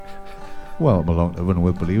Welcome along to Running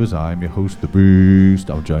with Believers. I'm your host, The Beast.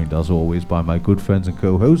 I'm joined as always by my good friends and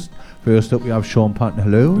co-hosts. First up we have Sean Patton,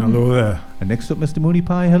 hello. Hello there. And next up Mr.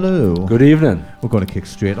 Moonpie, hello. Good evening. We're going to kick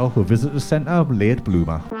straight off with Visitor Centre, Late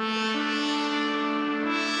Bloomer.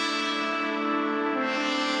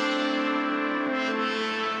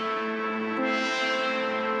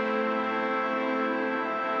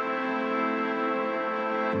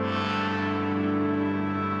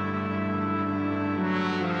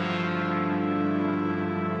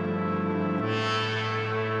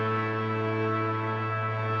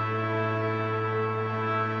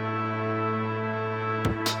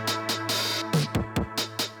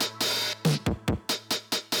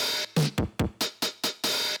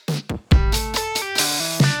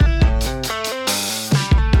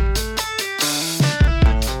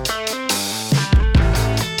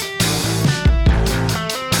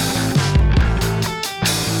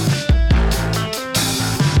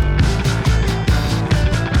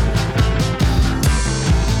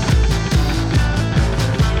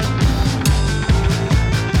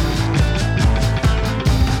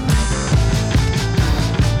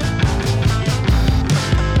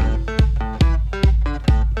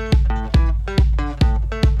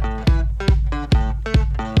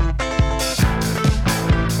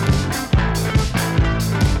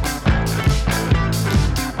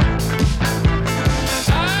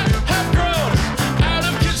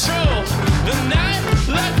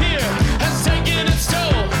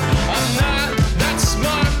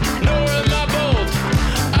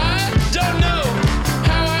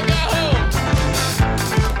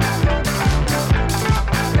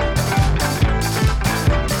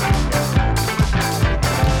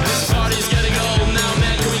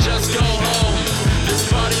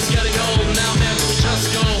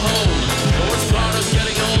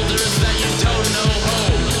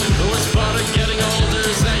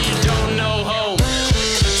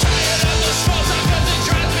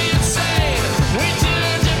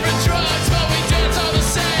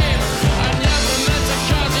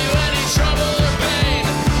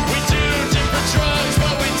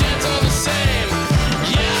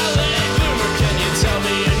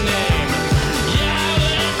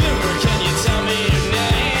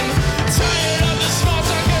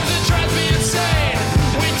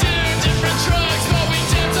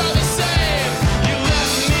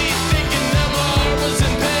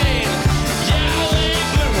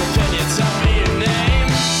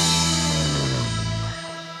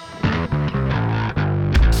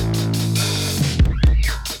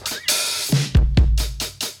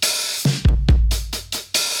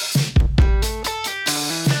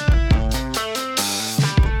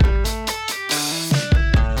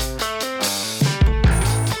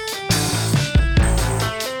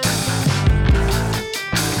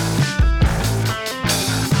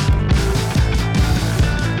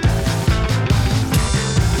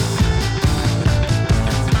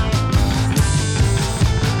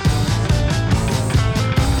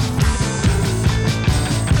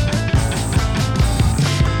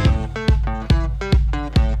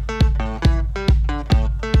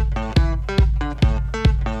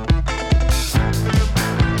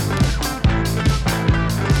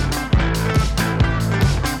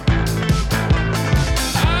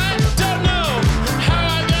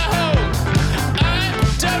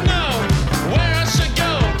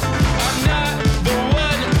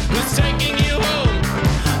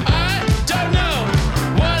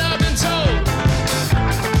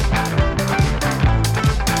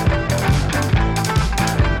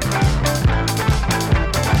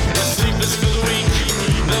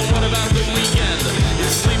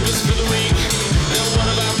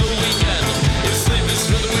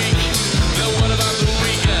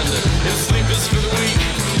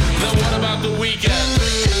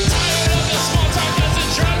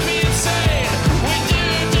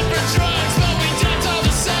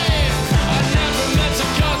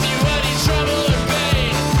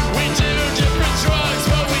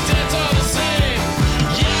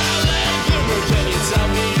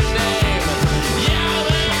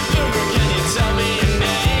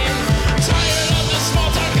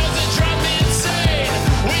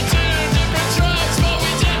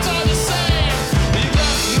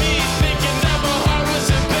 Thinking that my heart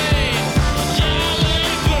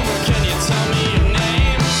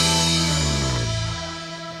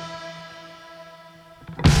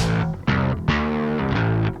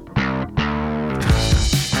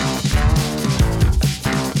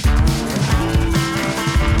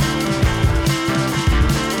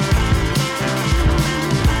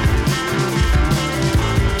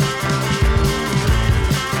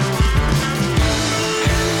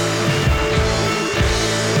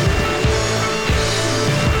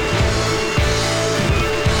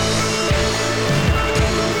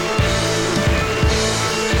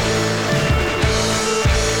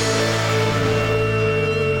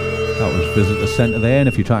centre there, and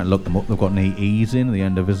if you're trying to look them up, they've got an EEs in at the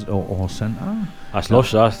end of his or centre. That's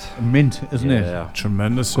lush, that. Mint, isn't it? Yeah.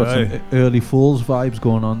 Tremendous. Got some early Falls vibes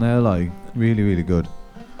going on there, like really, really good.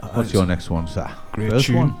 What's your next one, sir? Great First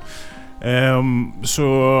tune. one?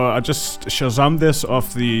 So I just Shazammed this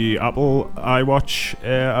off the Apple iWatch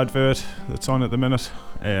advert that's on at the minute.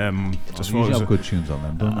 Just thought usually it have good tunes on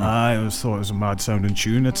them, don't they? I thought it was a mad sounding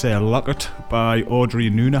tune. It's Lock It by Audrey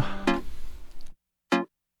Nuna.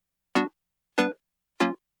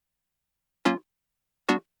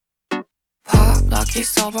 Lucky,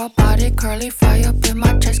 so robotic, curly fire up in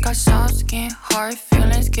my chest, got soft skin, hard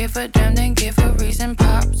feelings, give a damn, then give a reason,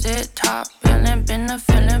 pops it, top billing, been a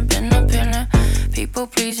feeling, people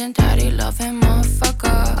pleasing, daddy loving,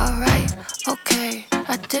 motherfucker. Alright, okay,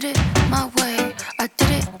 I did it my way, I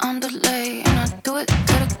did it on the lay, and I do it to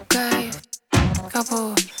the grave.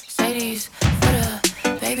 Couple Sadies for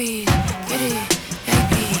the babies, get it,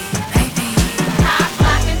 baby. Pop,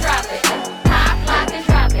 lock, and drop it. Pop, lock, and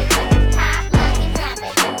drop it.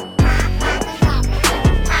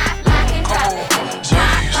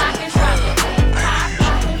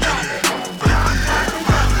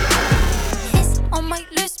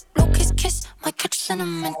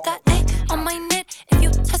 Cinnamon, that A on my knit. If you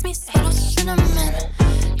test me, say no cinnamon.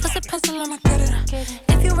 Plus a pencil on my cutter.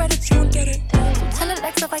 If you read it, you won't get it. Tell it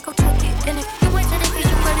like if I go chuck it. And if you ain't read it, you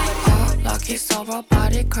should read it. Oh, lucky, so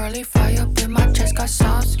robotic, curly fire up in my chest, got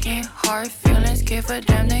soft skin, hard feelings, give a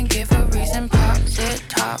damn, then give a reason. Pops it,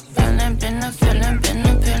 top feeling, been a feeling,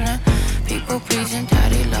 people pleasing,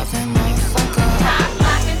 daddy loving, motherfucker. Pop,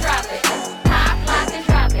 lock, and drop it. Pop, lock, and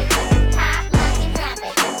drop it. Pop, lock, and drop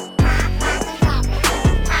it.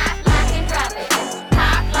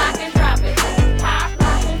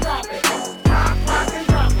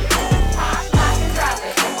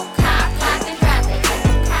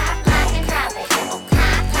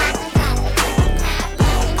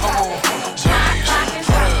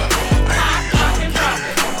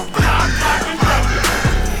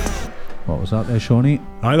 That there, Shawnee?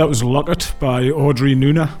 Aye, that was Lock It by Audrey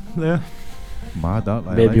Nuna there. Mad that,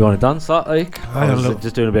 like. Maybe you want to dance that, like? Aye, I was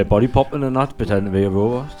just doing a bit of body popping and that, pretending to be a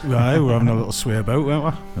robot. Aye, we're having a little sway about, weren't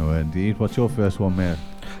we? Oh, indeed. What's your first one, mate?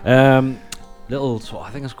 I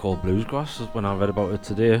think it's called Bluesgrass, when I read about it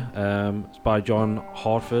today. It's by John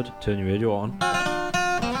Hartford. Turn your radio on.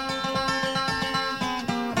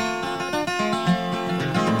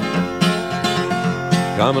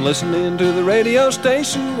 Come and listen in to the radio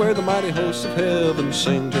station where the mighty hosts of heaven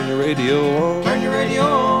sing. Turn your radio on. Turn your radio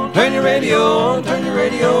on. Turn your radio on. Turn your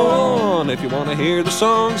radio on. If you want to hear the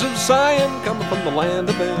songs of Zion coming from the land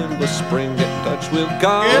of endless spring, get in touch with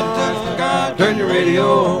God. Get in touch with God. Turn your radio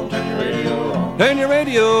on. Turn your radio on. Turn your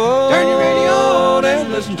radio on. Turn your radio on.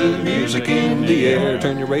 And listen to the music in the air.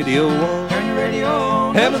 Turn your radio on. Turn your radio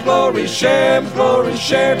on. Heaven's glory share. Heaven's glory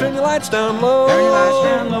share. Turn your lights down low. Turn your lights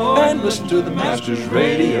down low. And listen to the Master's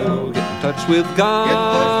radio. Get in touch with God. Get in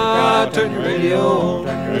touch with God. Turn your radio on.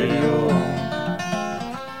 Turn your radio on.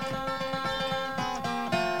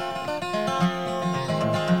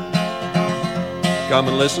 Come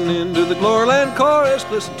and listen in to the Gloryland chorus.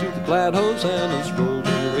 Listen to the glad hosannas roll.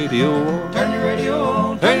 Turn your radio on. Turn your radio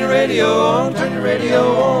on. Turn your radio on. Turn your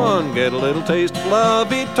radio on. Get a little taste of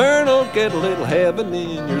love eternal. Get a little heaven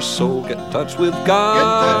in your soul. Get in touch with God. Get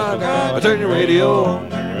in touch with God. Turn your radio on.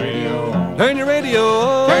 Turn your radio on. Turn your radio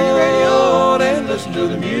on. Turn your radio on. And listen to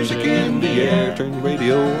the music in the air. Turn your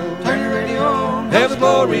radio on. Turn your radio on. Heaven's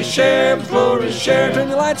glory share. Heaven's glory share. Turn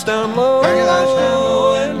your lights down low. Turn your lights down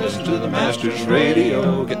low. And listen to the Master's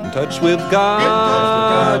radio. Get in touch with God. Get in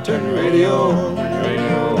touch with God. Turn your radio on. Turn your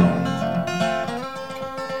radio on.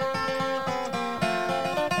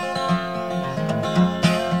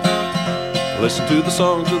 Listen to the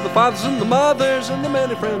songs of the fathers and the mothers and the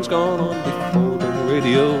many friends gone on before. Turn your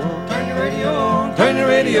radio on. Turn your radio on. Turn your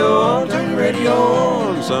radio on. Turn your radio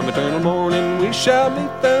on. Some eternal morning we shall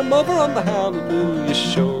meet them over on the Hallelujah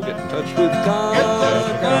show. Get in touch with God. Get in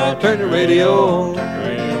touch with God. Turn your radio on. Turn your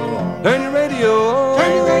radio on. Turn your radio on.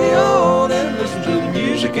 Turn your radio on. And listen to the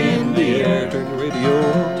music in the air. Turn your radio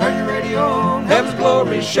on. Turn your radio on. Heaven's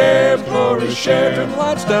glory share. Heaven's glory share. Turn the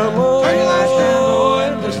lights down low. Turn your lights down low.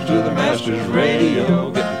 And listen to the Master's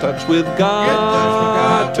radio. Get in touch with God. Get in touch with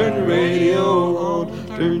God. Turn your radio on.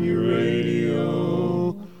 Turn your radio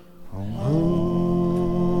on.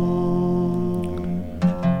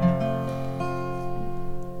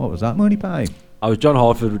 What was that, Moonpie? I was John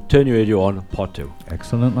Hartford with Turn Your Radio On, Part 2.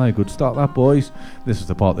 Excellent, like, good start that, boys. This is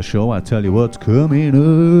the part of the show where I tell you what's coming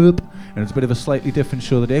up. And it's a bit of a slightly different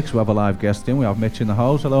show today because we have a live guest in. We have Mitch in the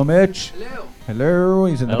house. Hello, Mitch. Hello. Hello.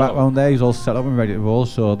 He's in the Hello. background there. He's all set up and ready to roll.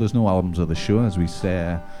 So there's no albums of the show, as we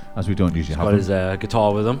say. as we don't usually Got have his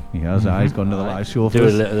guitar with him. He has, he's got another live show for Do a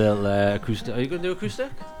us. little acoustic. Are you going to do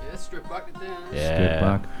acoustic? Yeah, strip back it down. Yeah. Straight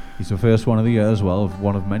back. He's the first one of the year as well,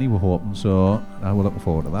 one of many we're hoping, so we're looking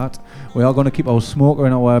forward to that. We are going to keep our smoker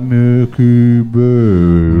in our Milky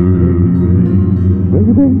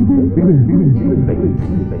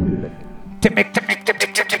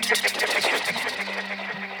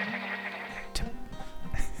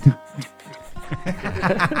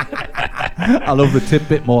I love the tip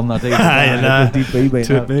bit more than that.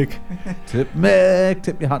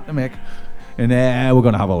 Tip your hat to Mick. And we're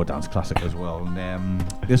going to have our dance classic as well. And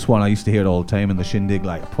this one I used to hear it all the time in the shindig,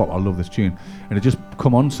 like, I love this tune. And it just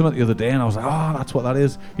come on something the other day and I was like, oh, that's what that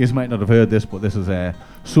is. You guys might not have heard this, but this is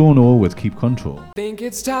Sono with Keep Control. Think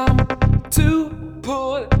it's time to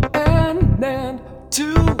put an end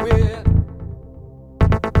to it.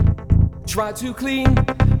 Try to clean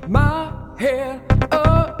my hair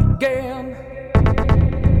again.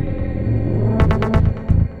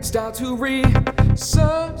 Start to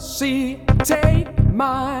resuscitate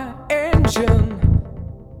my engine.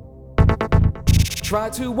 Try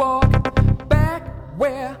to walk back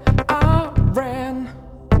where I ran.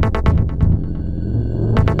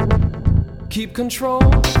 Keep control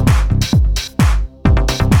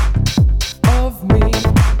of me.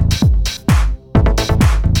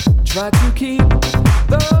 Try to keep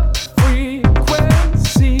the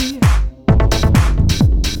frequency.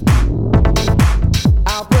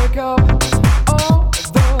 I'll break up all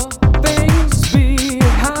the things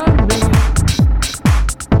behind me.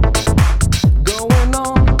 Going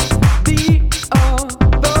on the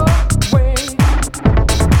other way.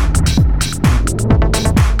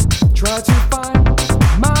 Try to find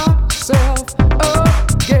myself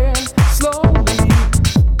again slowly.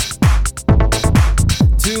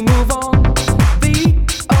 To move on the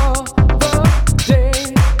other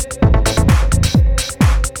day.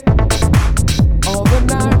 All the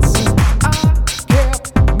nights I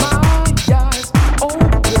kept my eyes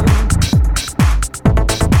open.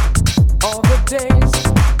 All the days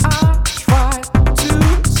I tried to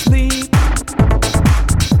sleep.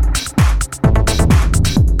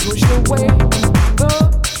 Pushed away the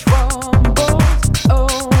troubles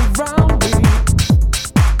around me.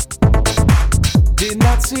 Did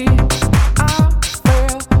not see I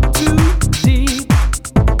fell too deep.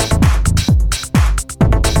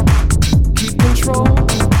 Keep control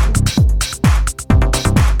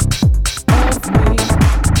of me.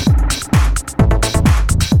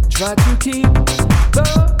 Try to keep the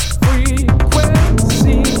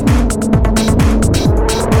frequency.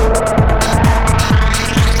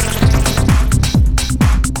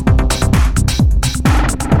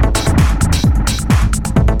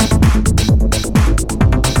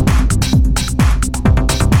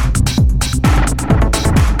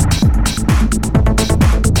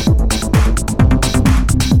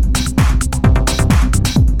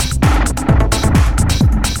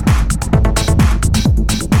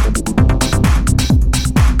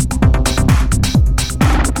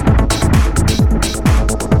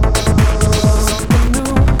 Something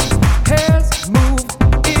new has moved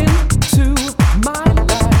into my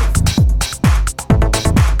life.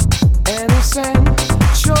 An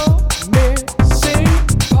essential missing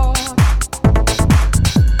part.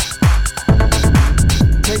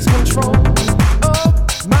 Takes control of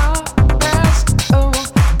my past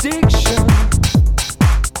addiction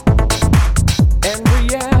and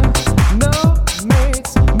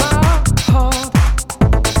reanimates my heart.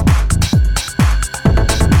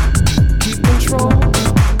 Keep control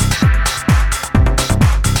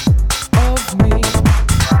of me.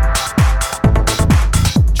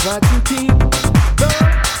 Try to keep the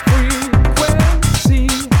frequency.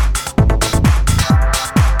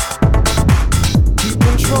 Keep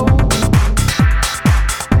control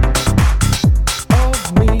of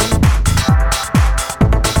me.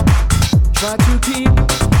 Try to keep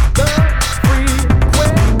the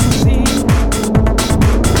frequency.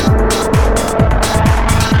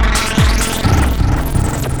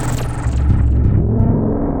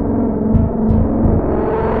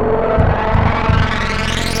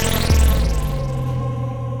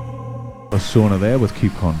 Sona there with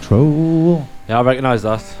Keep Control. Yeah, I recognise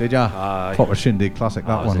that. Did ya? Aye. Proper shindig classic,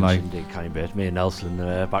 that one, like. Shindig kind of bit. Me and Nelson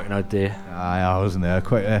back in our day. Aye, I wasn't there.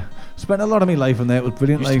 Quite. Spent a lot of my life in there. It was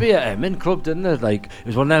brilliant. Used Like, to be a min club, didn't it? Like, it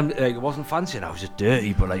was one of them, like, it wasn't fancy and I was just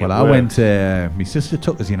dirty, but like, well, it I worked. went. My sister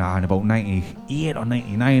took us, in about 98 or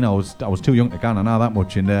 99. I was too young to go, I know that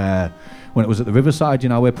much. And when it was at the Riverside,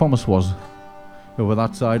 where Promise was, over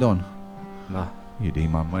that side on. Nah. You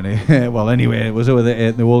D-man, when well, anyway, it was over there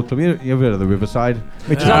at the World Club. You ever heard of the Riverside?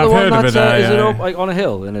 Is that I've the one heard of that's it, is it aye. up like on a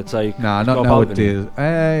hill and it's like Nah, it's not got a balcony?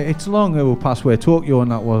 nowadays. It's long ago past where Tokyo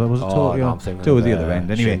and that was. It Oh, Tokyo? no, I'm thinking Towards of, the other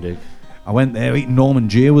end. Anyway, Shindig. I went there. Norman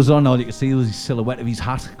J was on. All you could see was his silhouette of his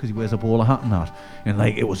hat because he wears a bowler hat and that. And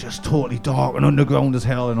like it was just totally dark and underground as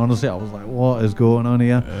hell. And honestly, I was like, "What is going on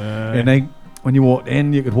here?" And like when you walked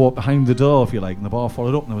in, you could walk behind the door if you like, and the bar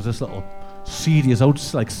followed up, and there was this little serious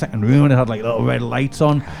out like second room, and it had like little red lights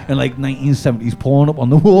on and like 1970s porn up on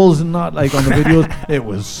the walls and that, like on the videos. It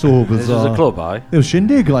was so bizarre. This is a club, aye. It was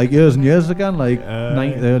Shindig, like years and years ago, like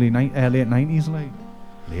late 90s, like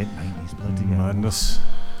late 90s, bloody hell. Madness.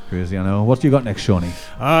 Crazy, I know. What do you got next, Shawnee?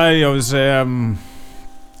 I was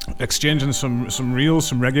exchanging some reels,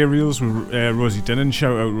 some reggae reels with Rosie Dinnan.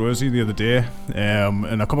 Shout out Rosie the other day,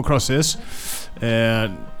 and I come across this.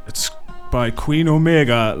 It's by Queen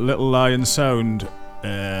Omega, Little Lion Sound,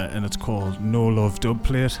 and it's called No Love Dub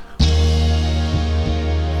Plate.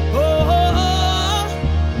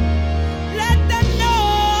 Let them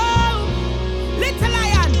know, Little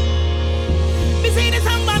Lion. Me see the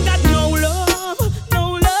song man got no love,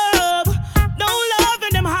 no love, no love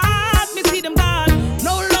in them heart. Me see them gone,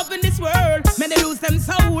 no love in this world. Men they lose them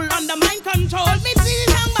soul under mind control. Me see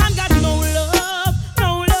the song man got no love,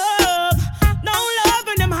 no love, no love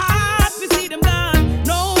in them heart. Me see them gone,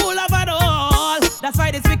 no love at all. That's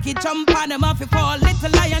why this wicked jump on them off fall.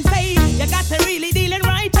 Little Lion say you got to really deal in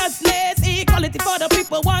righteousness. Equality for the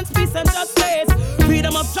people wants peace and justice.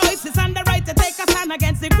 Freedom of choices and the right to take a stand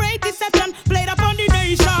against the great deception played upon the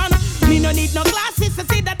nation. Me no need no glasses to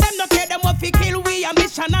see that them no care. Them what fi kill we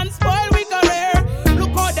ambition and spoil we career.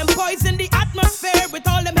 Look how them poison the atmosphere with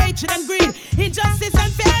all them hatred and greed, injustice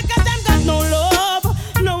and fear. Cause them got no love,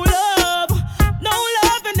 no love, no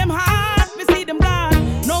love in them heart. We see them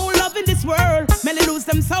gone, no love in this world. Men they lose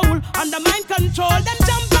them soul under mind control. Them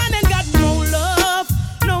jump on and got no love,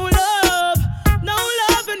 no love, no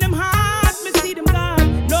love in them heart. Me see them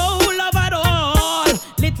gone, no love at all.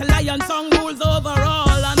 Little Lion song rules over all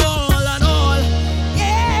and all and all.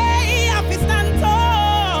 Yeah, happy stand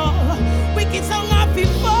tall. Wicked song happy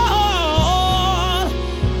fall.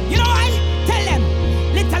 You know I tell them,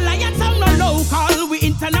 Little Lion song no local, we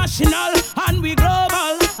international and we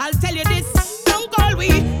global. I'll tell you this, don't call we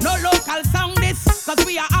no local song this, cause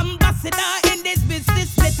we are ambassador in this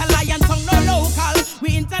business. Little Lion song no local,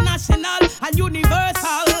 we international and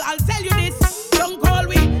universal. I'll tell you this, don't call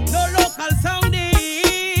we no local song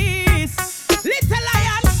this. Little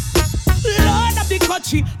Lion, Lord of the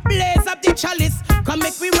country, blaze up the chalice. Come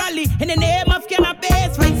make we rally in the name of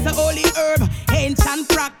cannabis. For it's a holy herb, ancient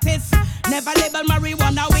practice. Never label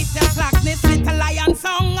marijuana with your slackness. Little Lion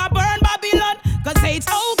song I burn Babylon, cause say it's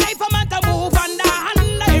okay for man to move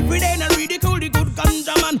underhand. Every day and ridicule the good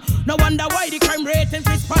ganja man. No wonder why the crime rate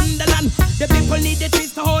increase on the land. The people need the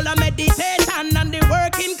trees to hold a meditation, and the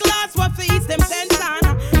working class will face them tension.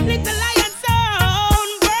 Little Lion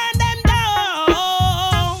sound, burn them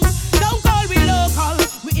down. Don't call we local,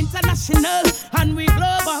 we international and we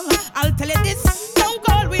global. I'll tell you this, don't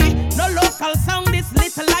call we no local sound. This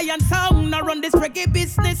Little Lion sound, now run this reggae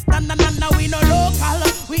business. Na na na na, we no local,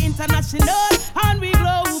 we international and we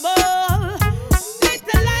global.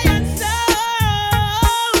 Little Lion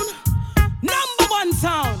sound, number one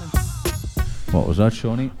sound. What was that,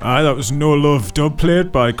 Shawnee? Aye, that was No Love Dub Plate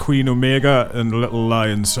by Queen Omega and Little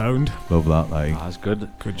Lion Sound. Love that, like. That's good.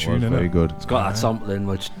 Good Was tune, very innit? good. It's got that sampling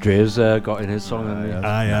which Dre's got in his song. hasn't he?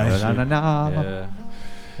 Aye, aye. Na, na, na. Yeah.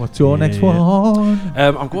 What's your next one?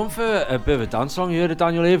 I'm going for a bit of a dance song. You heard of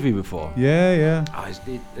Daniel Avery before? Yeah, yeah.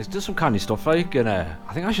 It's just some canny stuff like, and I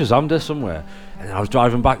think I shazammed this somewhere. And then I was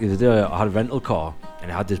driving back the other day. I had a rental car, and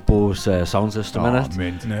it had this Bose sound system in it.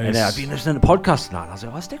 mint. Nice. And I'd been listening to podcasts and that, and I was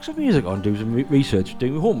like, I'll stick some music on, do some research,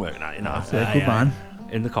 do my homework and that, you know. Yeah, good man.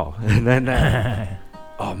 In the car. And then,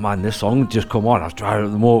 oh man, this song just come on. I was driving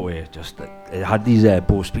up the motorway, just it had these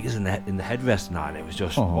Bose speakers in the headrest and that, and it was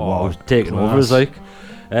just, Oh, wow. I was taking over. It's Class.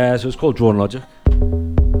 like, so it's called Drone Logic.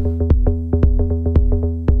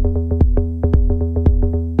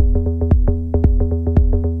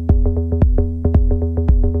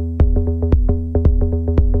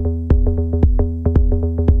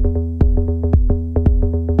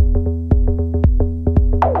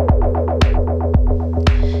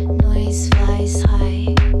 Noise flies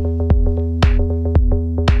high.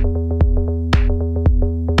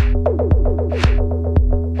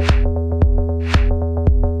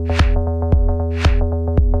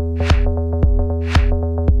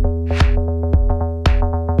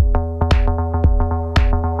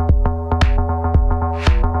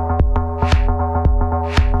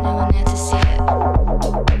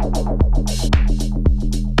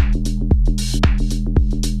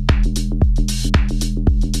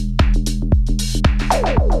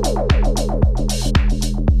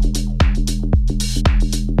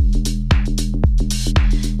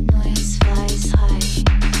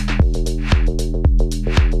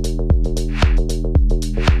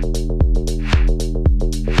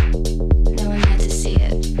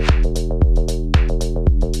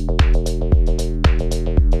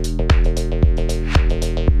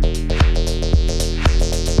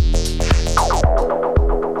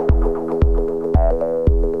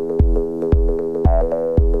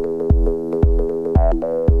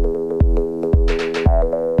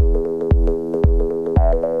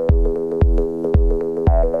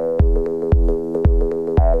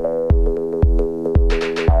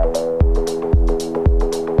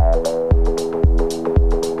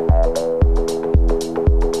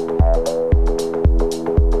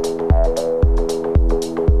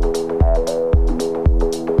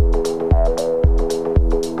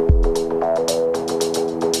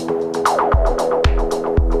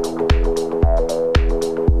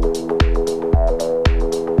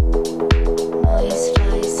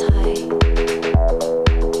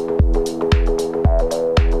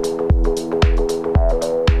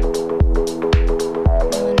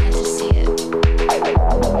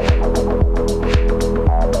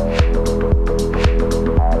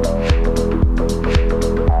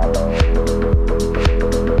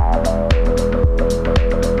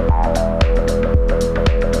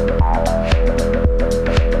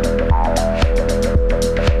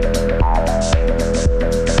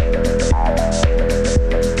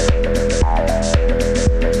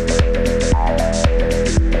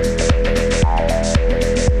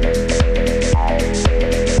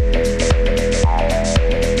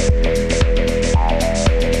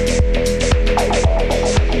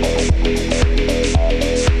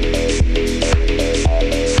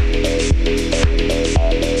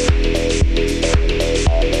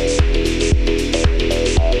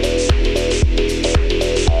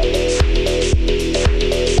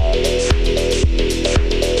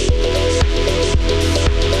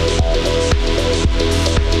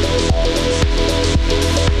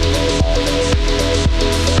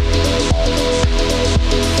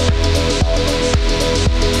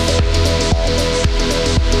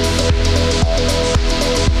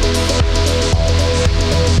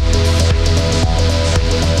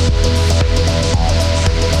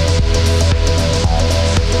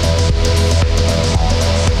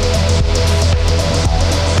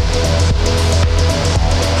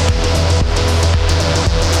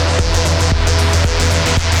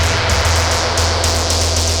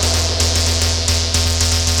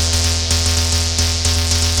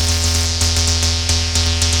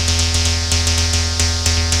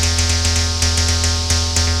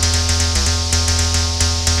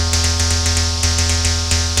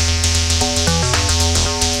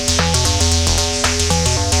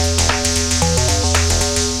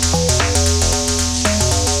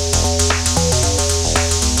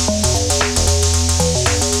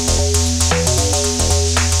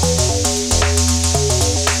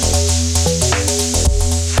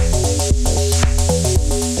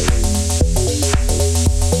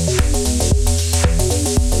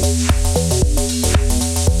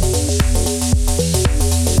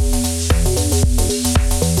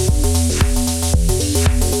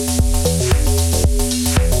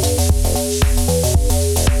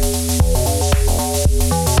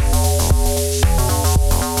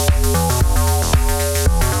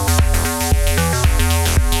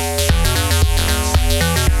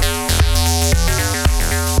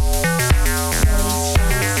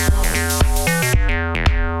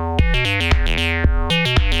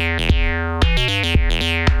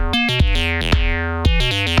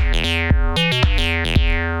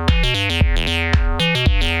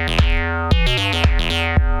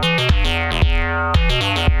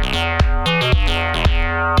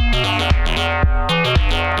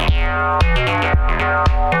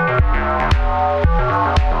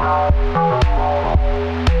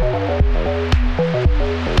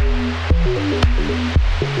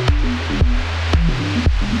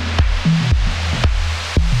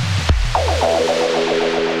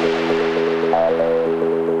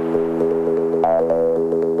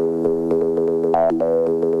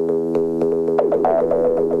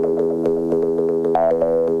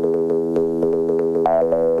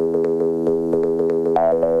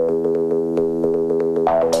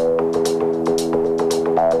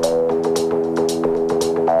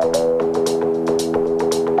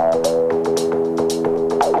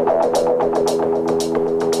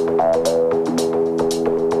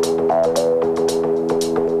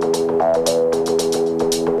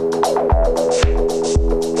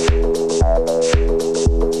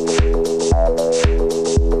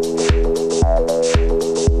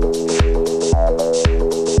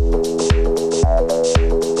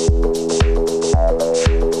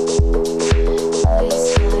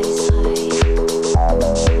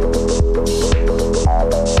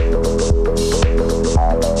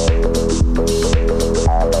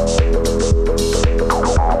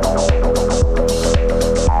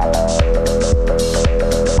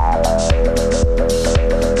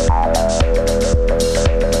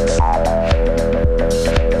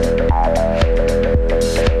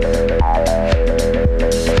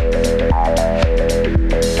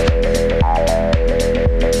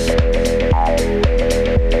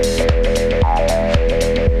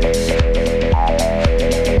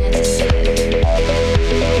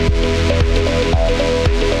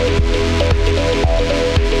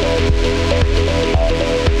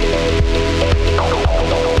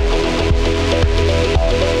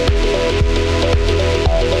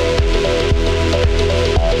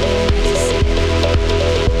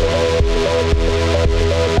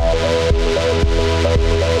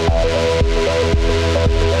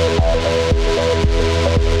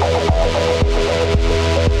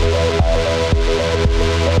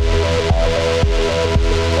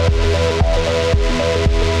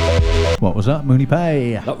 was that?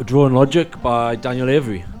 Moonpie. That was Drone Logic by Daniel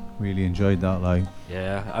Avery. Really enjoyed that, like.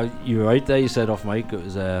 Yeah, you were right there. You said off mic it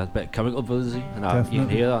was a bit of chemical buzzy, and you can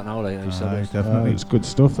hear that now. Like you said, it. Definitely. It's good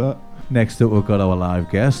stuff, that. Next up, we've got our live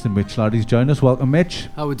guest, and Mitch Laddie's joined us. Welcome, Mitch.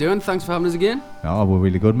 How we doing? Thanks for having us again. Oh, we're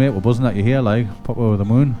really good, mate. We're buzzing that you're here, like. Pop over the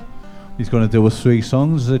moon. He's going to do us 3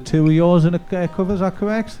 songs. 2 of yours and a cover, is that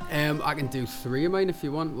correct? I can do 3 of mine if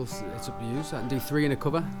you want. It's up to you. So I can do 3 in a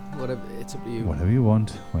cover. Whatever, it's up to you. Whatever you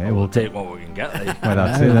want. Well, we'll take what we can get. Like. Well,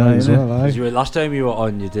 that's it, as well. Last time you were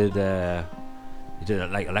on, you did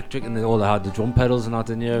like electric, and all they had the drum pedals and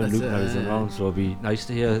that in here, and looping everything around. So it'd be nice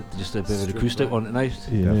to hear just a bit of an acoustic one tonight.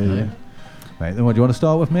 Yeah. Right, then what do you want to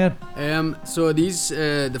start with, mate? So these,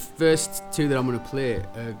 the first 2 that I'm going to play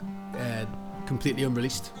are completely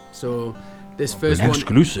unreleased. So this first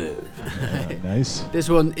exclusive. Nice. This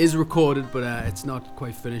one is recorded, but it's not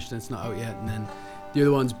quite finished and it's not out yet. And then the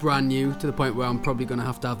other one's brand new to the point where I'm probably going to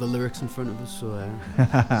have the lyrics in front of us. So,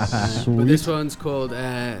 but this one's called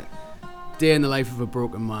Day in the Life of a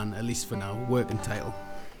Broken Man, at least for now, working title.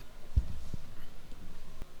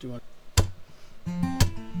 Do you want?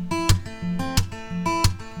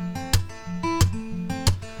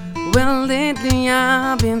 Well, lately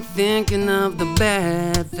I've been thinking of the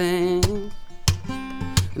bad things,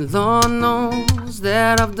 and Lord knows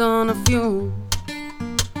that I've done a few.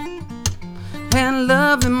 Had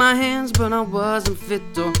love in my hands, but I wasn't fit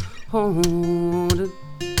to hold it,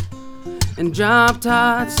 and dropped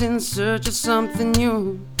hearts in search of something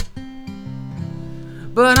new.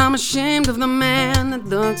 But I'm ashamed of the man that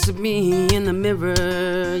looks at me in the mirror,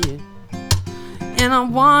 yeah. And I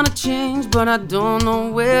wanna change, but I don't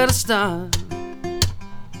know where to start.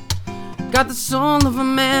 Got the soul of a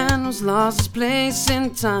man who's lost his place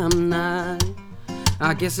in time now.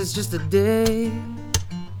 I guess it's just a day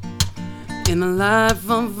in the life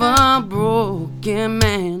of a broken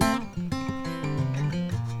man.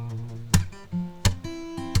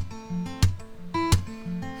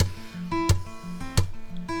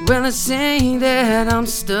 Well, they say that I'm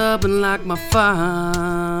stubborn like my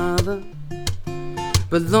father,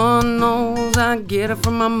 but Lord knows I get it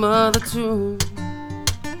from my mother too.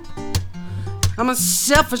 I'm a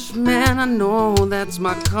selfish man, I know that's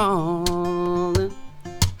my calling,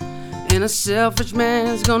 and a selfish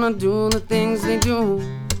man's gonna do the things they do.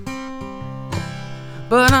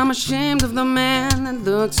 But I'm ashamed of the man that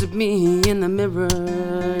looks at me in the mirror,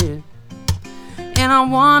 yeah. And I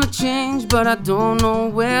wanna change, but I don't know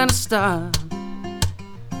where to start.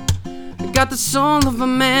 Got the soul of a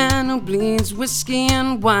man who bleeds whiskey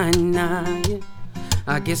and wine now, yeah.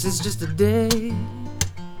 I guess it's just a day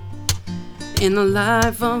in the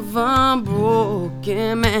life of a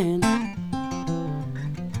broken man.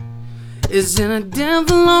 Isn't a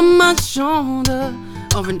devil on my shoulder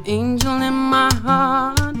or an angel in my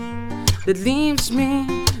heart that leaves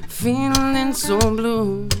me feeling so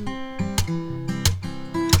blue?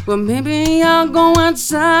 Well, maybe I'll go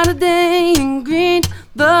outside today and greet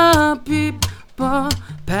the people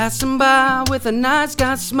passing by with a nice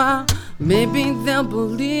guy smile. Maybe they'll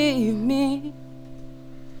believe me.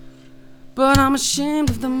 But I'm ashamed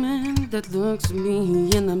of the man that looks at me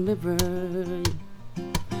in the mirror.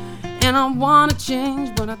 And I wanna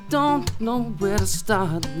change, but I don't know where to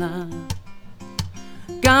start now.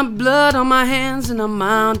 Got blood on my hands and a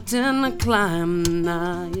mountain to climb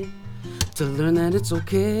now, yeah. To learn that it's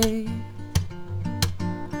okay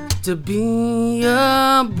to be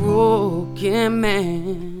a broken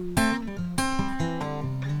man.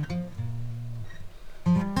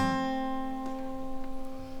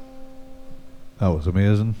 That was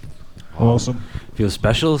amazing. Awesome. Feels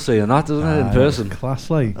special seeing that, doesn't it, in person? Class,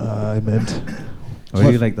 like. I meant. I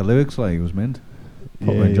really like the lyrics, like, it was mint.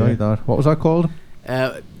 Probably enjoyed that. What was that called?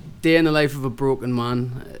 Day in the Life of a Broken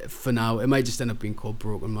Man. For now, it might just end up being called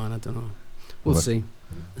Broken Man. I don't know. We'll see.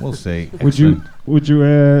 We'll see. Would you?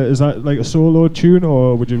 Is that like a solo tune,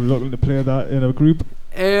 or would you be looking to play that in a group?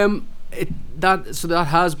 That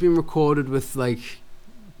has been recorded with like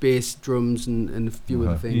bass, drums, and a few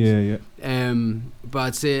other things. Yeah. But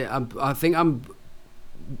I'd say I think I'm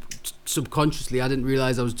subconsciously, I didn't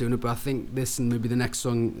realize I was doing it, but I think this and maybe the next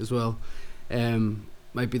song as well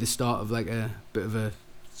might be the start of like a bit of a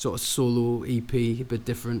sort of solo EP, a bit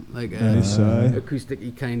different, like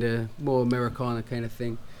acoustic-y kind of, more Americana kind of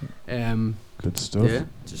thing. Good stuff. Yeah,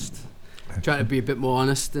 just trying to be a bit more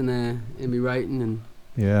honest in me writing. And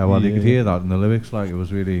yeah, well, you could hear that in the lyrics, like it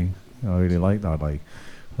was really, I really like that. Like,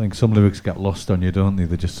 I think some lyrics get lost on you, don't they?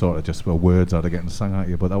 They just sort of just words out of getting sung at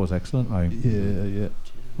you, but that was excellent. Like, yeah.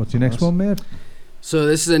 What's your next one, mate? So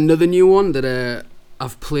this is another new one that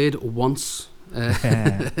I've played once.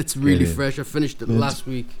 It's really fresh. I finished it last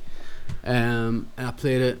week. and I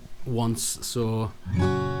played it once, so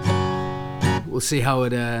we'll see how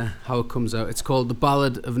it comes out. It's called The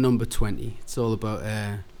Ballad of Number 20. It's all about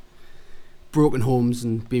broken homes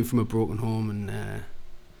and being from a broken home, and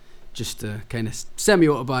just kind of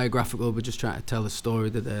semi-autobiographical, but just trying to tell a story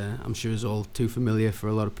that I'm sure is all too familiar for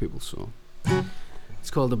a lot of people. So it's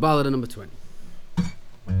called The Ballad of Number 20.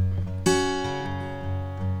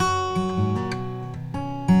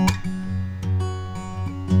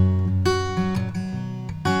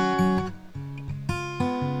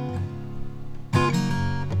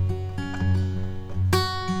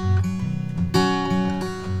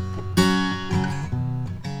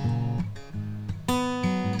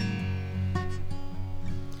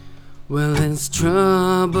 Well, it's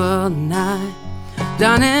trouble night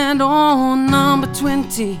down and on number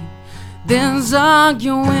 20. There's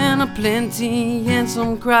arguing aplenty and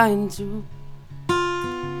some crying too.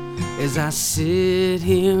 As I sit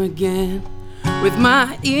here again with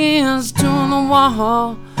my ears to the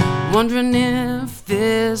wall, wondering if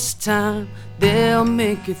this time they'll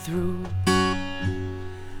make it through.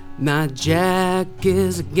 Now Jack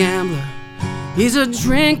is a gambler, he's a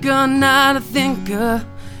drinker, not a thinker.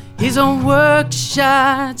 He's a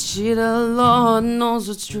work-shy cheater, Lord knows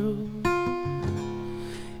it's true.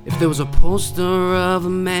 If there was a poster of a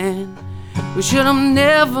man who should have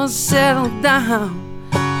never settled down,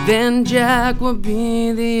 then Jack would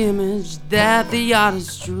be the image that the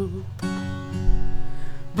artist drew.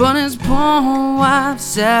 But his poor wife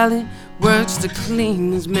Sally works to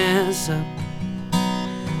clean his mess up.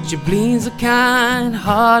 She bleeds a kind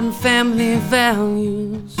heart and family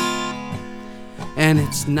values. And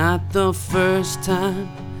it's not the first time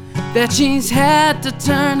that she's had to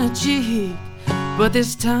turn a cheek, but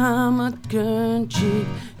this time a turned cheek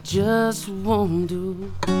just won't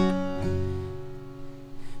do.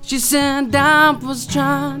 She said I was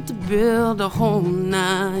trying to build a home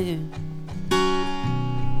now, yeah,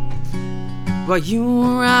 while you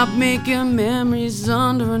were out making memories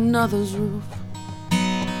under another's roof.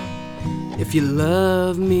 If you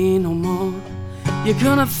love me no more, you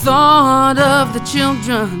could have thought of the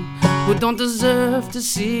children who don't deserve to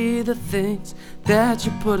see the things that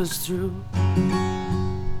you put us through.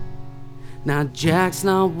 Now Jack's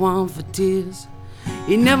not one for tears,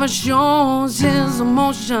 he never shows his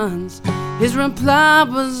emotions. His reply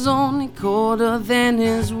was only colder than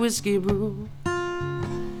his whiskey brew.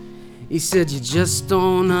 He said, you just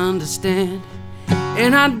don't understand,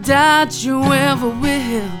 and I doubt you ever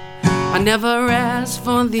will. I never asked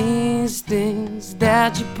for these things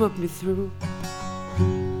that you put me through.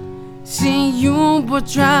 See, you were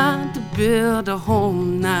trying to build a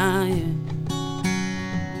home now, yeah,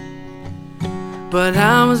 but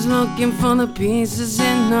I was looking for the pieces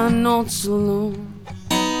in an old saloon.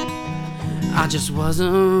 I just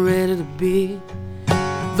wasn't ready to be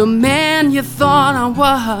the man you thought I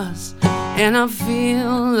was, and I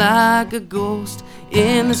feel like a ghost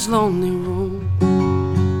in this lonely room.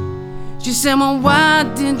 She said, well, why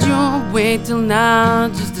did you wait till now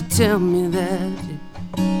just to tell me that?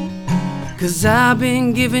 'Cause I've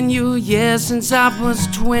been giving you yes since I was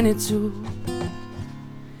 22.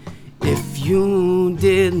 If you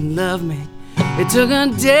didn't love me, it took a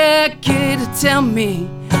decade to tell me.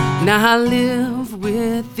 Now I live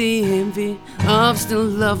with the envy of still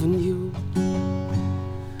loving you.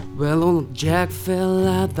 Well, old Jack fell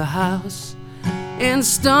out the house and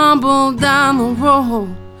stumbled down the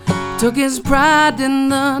road. Took his pride in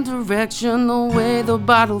the direction the way the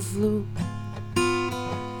bottle flew.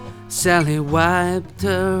 Sally wiped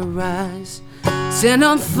her eyes, sent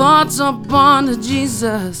her thoughts up onto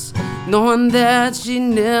Jesus, knowing that she'd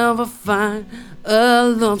never find a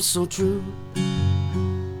love so true.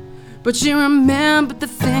 But she remembered the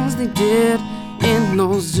things they did in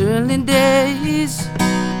those early days,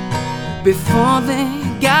 before they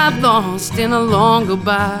got lost in a long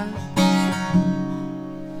goodbye.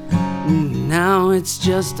 Now it's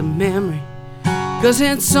just a memory, 'cause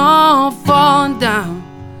it's all falling down.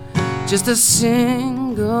 Just a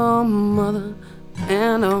single mother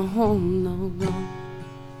and a home no gone.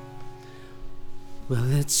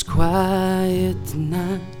 Well, it's quiet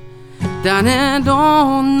tonight down and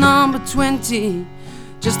on number 20.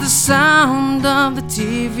 Just the sound of the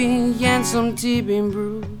TV and some tea being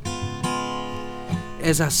brewed.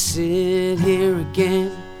 As I sit here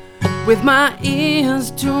again with my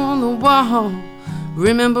ears to the wall,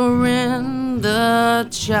 remembering the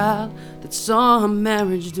child that saw her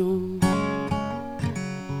marriage doom.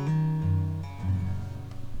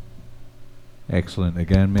 Excellent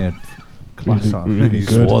again, mate. Class Really, on. really You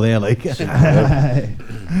good. swore there like.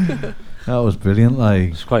 That was brilliant,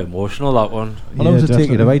 like. It's quite emotional, that one. How long does it take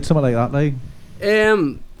you to write something like that, like?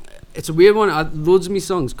 It's a weird one. Loads of me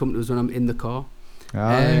songs come to us when I'm in the car.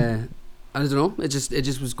 Aye. I don't know. It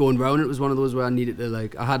just was going round. It was one of those where I needed to,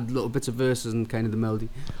 like, I had little bits of verses and kind of the melody.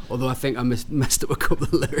 Although I think I messed up a couple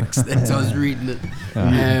of lyrics then, so I was reading it.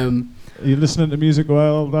 Are you listening to music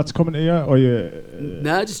while that's coming to you, or you?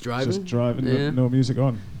 Nah, just driving. Just driving, Yeah. no music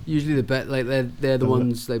on. Usually they're the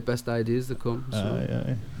ones like best ideas that come.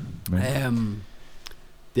 So. And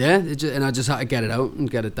I just had to get it out and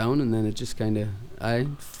get it down, and then it just kind of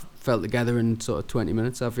fell together in sort of 20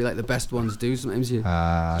 minutes. I feel like the best ones do. Sometimes you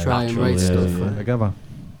try and write stuff together.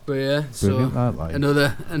 But yeah, brilliant, so like.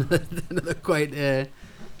 another quite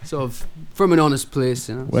sort of from an honest place,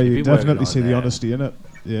 you know. Well, you definitely see the honesty in it.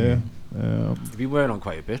 Yeah. You've been working on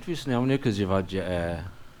quite a bit recently, haven't you? Because you've had your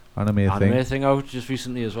anime thing out just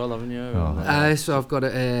recently as well, haven't you? So I've got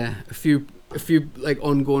a few like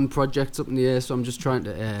ongoing projects up in the air. So I'm just trying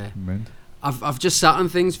to. I've just sat on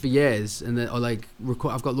things for years, and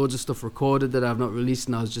I've got loads of stuff recorded that I've not released,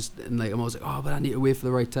 and I'm always like, oh, but I need to wait for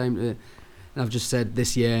the right time to. And I've just said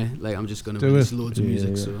this year, like, I'm just going to release loads of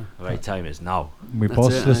music. So the right time is now. My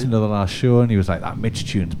boss listened to the last show, and he was like, "That Mitch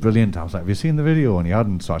tune's brilliant." I was like, "Have you seen the video?" And he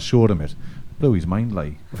hadn't, so I showed him it. Blew his mind,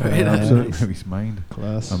 like. Absolutely blew his mind.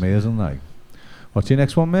 Class. Amazing, like. What's your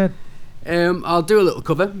next one, mate? I'll do a little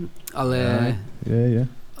cover. I'll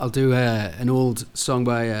do an old song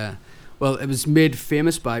by. Well, it was made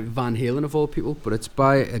famous by Van Halen of all people, but it's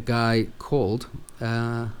by a guy called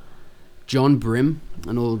John Brim,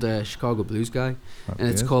 an old Chicago blues guy, and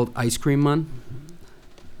it's called Ice Cream Man.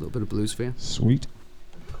 A little bit of blues for you. Sweet.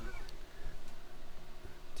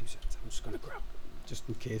 2 seconds, I'm just gonna grab, just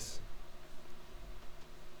in case.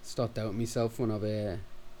 Start doubting myself when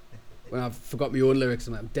I've forgot my own lyrics,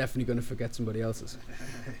 and I'm definitely gonna forget somebody else's.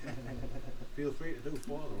 Feel free to do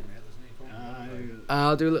four, though, mate.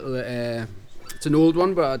 I'll do a little. It's an old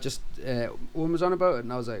one, but I just Owen was on about it,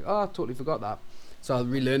 and I was like, oh, I totally forgot that. So I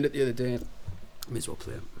relearned it the other day. May as well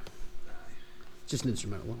play it. Just an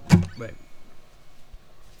instrumental one. Right.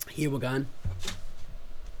 Here we're going.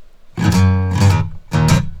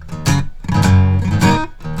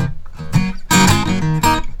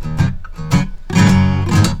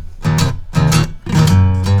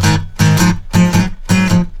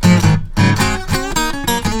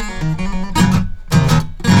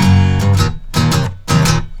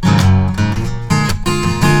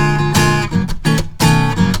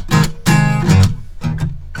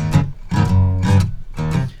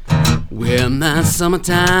 Now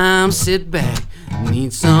summertime, sit back,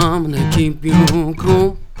 need something to keep you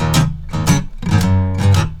cool.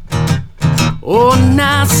 Oh,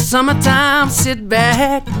 now summertime, sit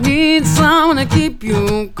back, need something to keep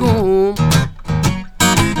you cool.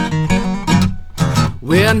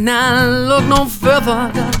 Well, now look no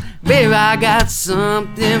further, 'cause baby, I got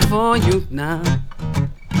something for you now.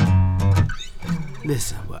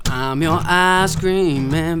 Listen, well, I'm your ice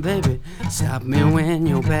cream man, baby. Stop me when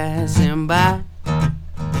you're passing by.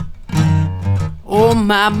 Oh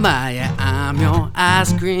my, yeah, I'm your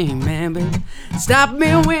ice cream man, baby. Stop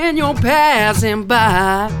me when you're passing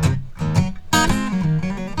by.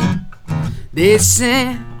 They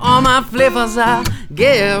say all my flavors are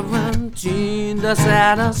guaranteed to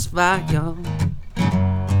satisfy you.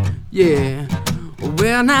 Yeah.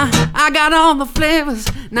 Well, now I got all the flavors.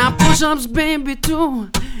 Now push-ups, baby, too.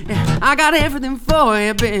 Yeah, I got everything for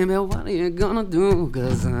you, baby. What are you gonna do?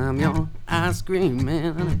 'Cause I'm your ice cream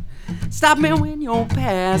man. Stop me when you're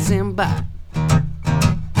passing by.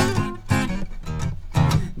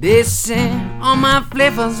 They say all my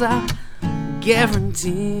flavors are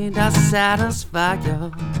guaranteed to satisfy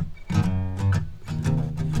you.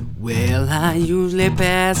 Well, I usually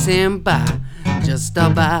passing by just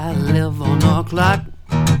about 11 o'clock.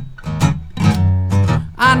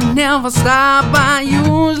 I never stop, I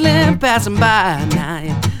usually passing by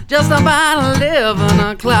now, just about 11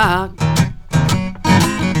 o'clock.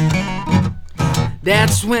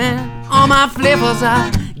 That's when all my flavors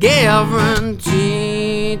are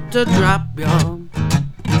guaranteed to drop, y'all.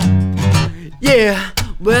 Yeah,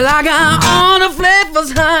 well, I got all the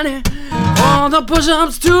flavors, honey, all the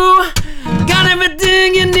push-ups too. Got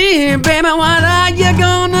everything you need, baby, what are you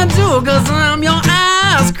gonna do? 'Cause I'm your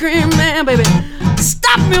ice cream man, baby.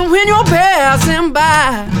 Stop me when you're passing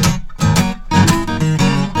by.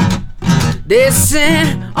 They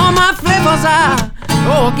say all my flavors are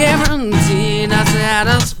guaranteed to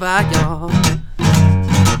satisfy y'all.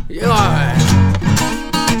 You're alright.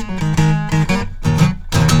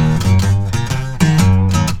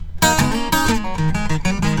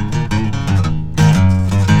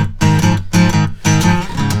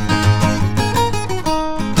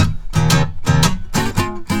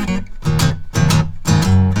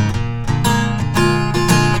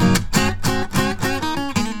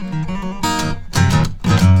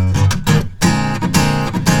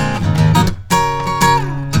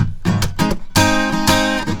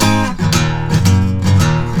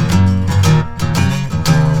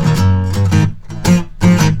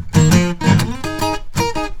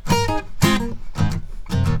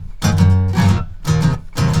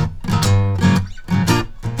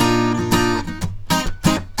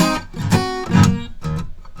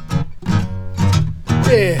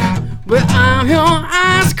 say, well, I'm your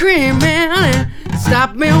ice cream man.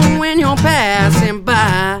 Stop me when you're passing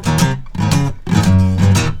by.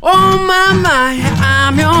 Oh my,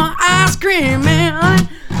 I'm your ice cream man.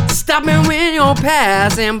 Stop me when you're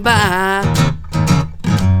passing by.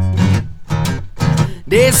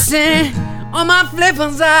 They say on my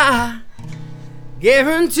flippers I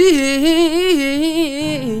guaranteed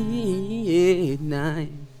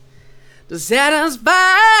night to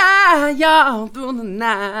satisfy y'all through the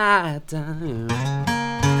night time.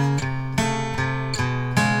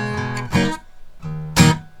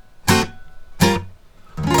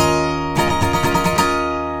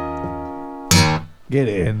 Get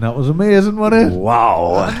in. That was amazing, wasn't it?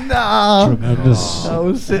 Wow. Nah. Tremendous. I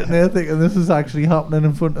was sitting there thinking this is actually happening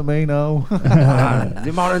in front of me now. The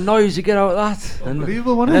amount of noise you get out of that.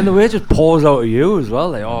 Unbelievable, wasn't And it? the way it just pours out of you as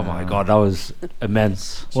well. Like, oh my god, that was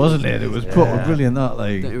immense. Wasn't it? It was proper brilliant, that.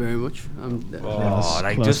 Like, Thank you very much. Oh,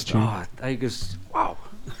 like class just, tune. like just, wow.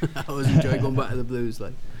 I was enjoying going back to the blues.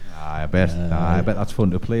 Like I bet that's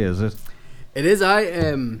fun to play, is it? it is.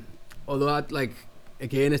 Although I'd like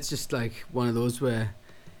again, it's just like one of those where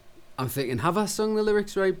I'm thinking, have I sung the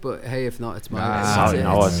lyrics right? But hey, if not, it's my. It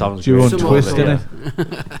sounds your own great. twist in it.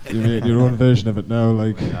 You made your own version of it now,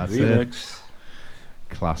 like. That's it. Remix.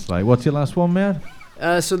 Class. Like, what's your last one, mate?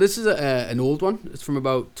 So this is an old one. It's from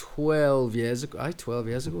about 12 years ago. 12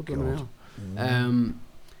 years ago. Blooming hell.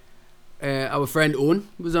 Our friend Owen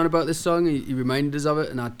was on about this song. He reminded us of it,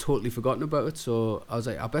 and I'd totally forgotten about it. So I was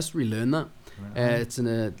like, I best relearn that. It's in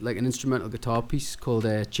an instrumental guitar piece called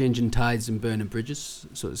 "Changing Tides and Burning Bridges."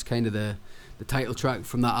 So it's kind of the title track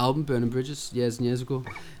from that album, Burning Bridges, years and years ago.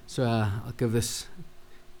 So I'll give this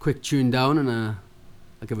quick tune down and I'll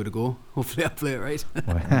give it a go. Hopefully I play it right.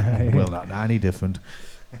 Well, not any different.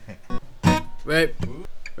 Right,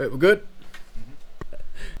 we're good.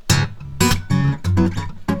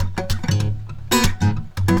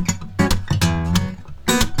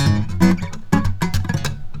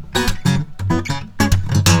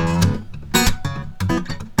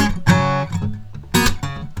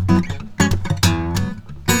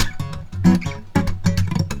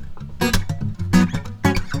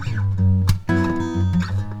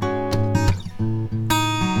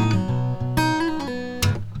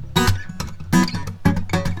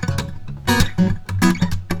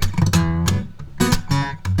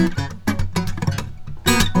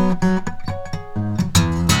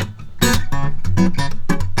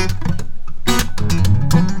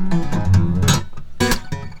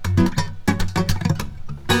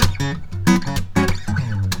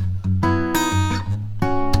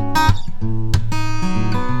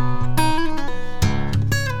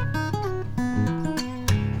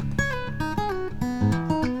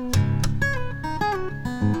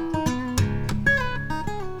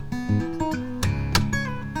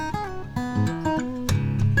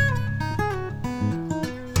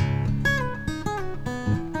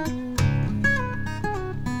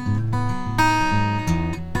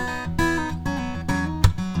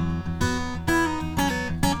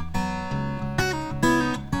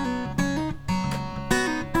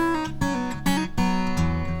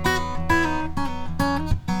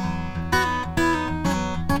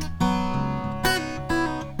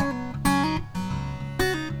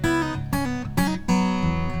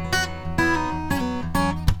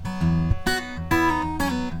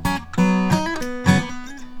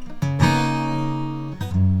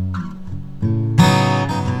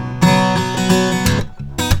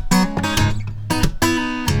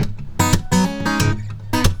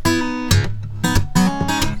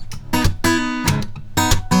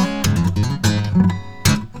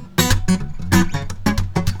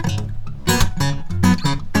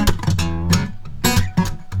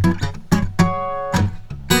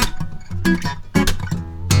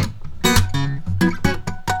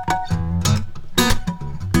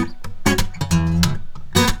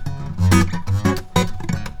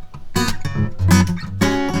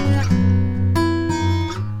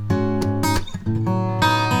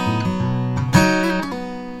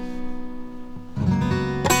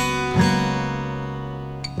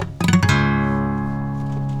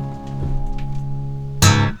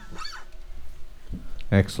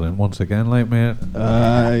 Excellent. Once again, like, mate.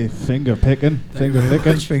 Finger picking, finger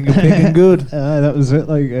licking, finger picking good. That was it.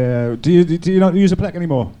 Like, do you not use a pleck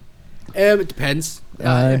anymore? It depends.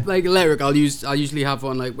 Like electric, I'll usually have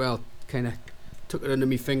one like, well, kind of tuck it under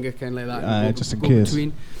my finger, kind of like that. And just in go case.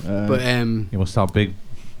 Between. But you must have big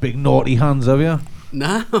naughty hands, have you?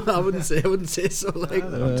 nah, I wouldn't say so. Like,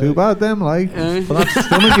 Not too bad, them. Like, for that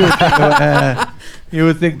stomach, you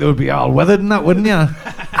would think they would be all weathered and that, wouldn't you?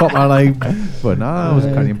 Proper, like, but no, I was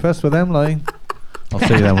kind of impressed with them. Like, I'll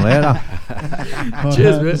see them later.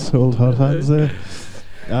 Cheers, mate. Old hot hands there.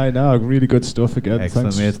 I know, really good stuff again.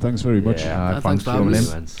 Excellent, Thanks, mate. Thanks very much. Thanks for coming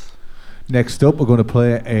in. Next up, we're going to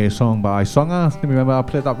play a song by Songer. Do you remember I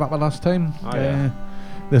played that rapper last time? Oh, yeah.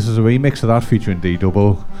 This is a remix of that featuring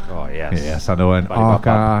D-Double. Oh, yes. Yes, I know. And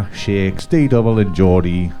Arca, Shakes, D-Double and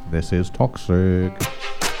Geordie. This is Toxic.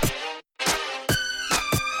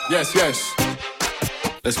 Yes, yes.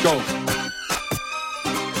 Let's go.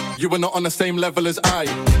 You are not on the same level as I.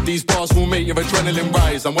 These bars will make your adrenaline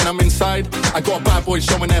rise. And when I'm inside, I got a bad boy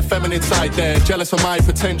showing their feminine side. They're jealous of my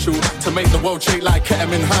potential to make the world shake like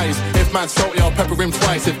ketamine highs. If man's salty, I'll pepper him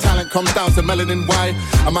twice. If talent comes down to melanin, why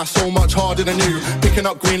am I so much harder than you? Picking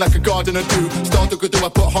up green like a gardener do. Start to go do, I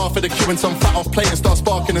put half of the cue in some fat off plate and start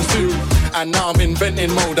sparking a zoo. And now I'm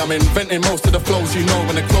inventing mode. I'm inventing most of the flows you know.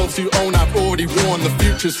 And the clothes you own, I've already worn. The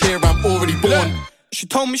future's here, I'm already born. She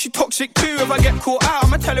told me she toxic too. If I get caught out,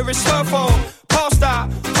 I'ma tell her it's her fault. Past that,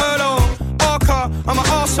 Erlo, Arca, I'm an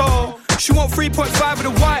arsehole. She want 3.5 with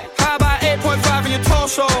the white. How about 8.5 in your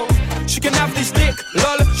torso? She can have this dick,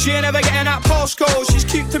 lol. She ain't ever getting that postcode. She's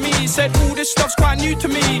cute to me, said all this stuff's quite new to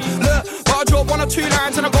me. Look, but I dropped 1 or 2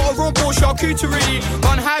 lines and I got a raw ball charcuterie.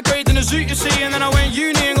 Gone high grade in a zoot, you see, and then I went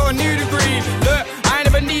uni and got a new degree. Look, I ain't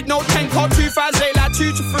ever need no 10 card 258 like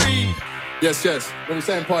 2 to 3. Yes, yes. What are you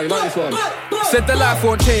saying, Party? Like this one? Said the life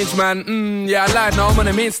won't change, man. Yeah, I lied. Now I'm on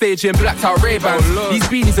the main stage in blacked out Ray-Bans. These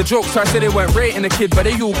beanies are jokes, so I said they weren't rating the kid, but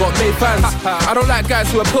they all got made fans. I don't like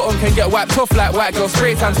guys who are put on can get wiped off like white girls.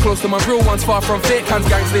 Spray tans close to my real ones, far from fake hands.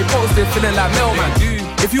 Gangs they posted, feeling like mailman.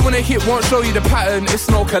 If you wanna hit, won't show you the pattern. It's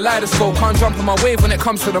no kaleidoscope. Can't jump on my wave when it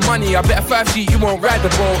comes to the money. I bet a 5 sheet you won't ride the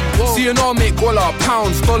boat. See you know, make $1,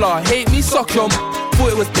 pounds, dollar. Hate me, suck your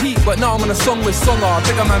thought it was Pete, but now I'm on a song with Songer.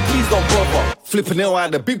 Bigger man, please don't bother. Flipping it, I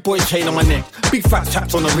had a big boy chain on my neck, big fat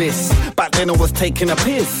chaps on the wrist. Back then I was taking a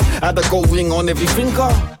piss, had a gold ring on every finger.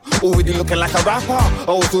 Already looking like a rapper,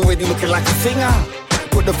 I was already looking like a singer.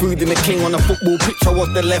 Put the food in the king on the football pitch, I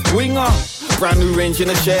was the left winger. Brand new range in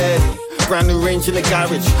the shed, brand new range in the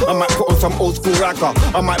garage. I might put on some old school ragga,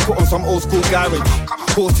 I might put on some old school garage.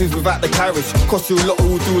 Horses without the carriage, cost you a lot,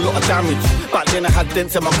 will do a lot of damage. Back then I had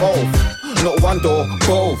dents in my golf, not one door,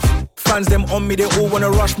 both. Fans them on me, they all wanna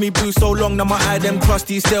rush me. Boo so long, now my eye them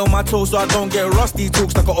crusty. Stay on my toes so I don't get rusty.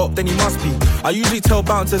 Talks like a up, then he must be. I usually tell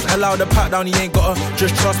bouncers, allow the pat down, he ain't gotta,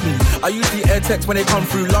 just trust me. I usually air text when they come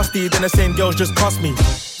through lusty, then the same girls just cuss me.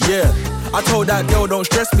 Yeah, I told that girl don't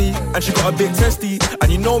stress me, and she got a bit testy.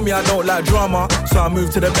 And you know me, I don't like drama, so I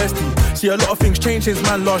moved to the bestie. See, a lot of things changed since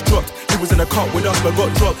man last dropped. He was in a cup with us but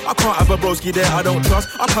got dropped. I can't have a broski there I don't trust.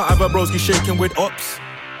 I can't have a broski shaking with ops.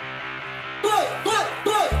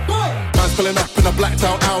 Man's pulling up in a blacked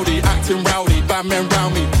out Audi, acting rowdy, bad men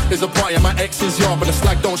round me. There's a party at my ex's yard, but the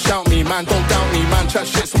slag don't shout me. Man don't doubt me, man chat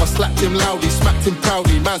shit, so I slapped him loudly, smacked him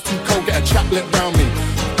proudly. Man's too cold, get a chaplet round me.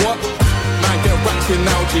 What? Man get racks in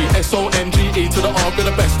algae, S-O-N-G-E to the R, be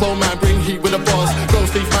the best flow man, bring heat with the bars. Go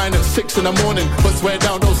sleep fine at 6 in the morning, but swear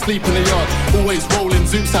down, don't sleep in the yard. Always rolling,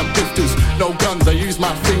 zoots and bifters, no guns, I use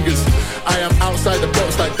my fingers. I am outside the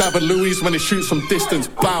box like David Luiz when he shoots from distance,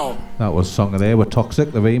 bow. That was Songer there with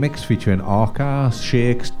Toxic, the remix featuring Arca,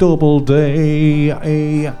 Shakes, Double D,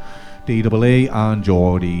 D-double-E and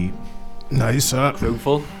Geordie. Nice, sir.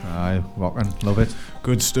 Fruitful. Aye, rockin', love it.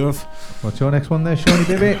 Good stuff. What's your next one there, Shawnee,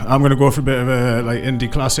 baby? I'm going to go for a bit of a like indie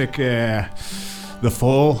classic, The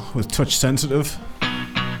Fall with Touch Sensitive.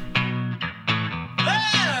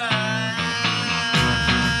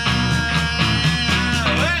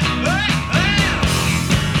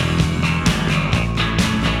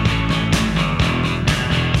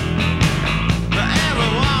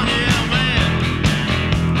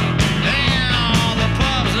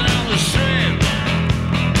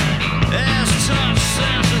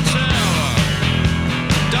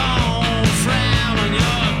 Don't frown on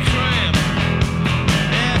your crib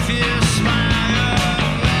if you smile.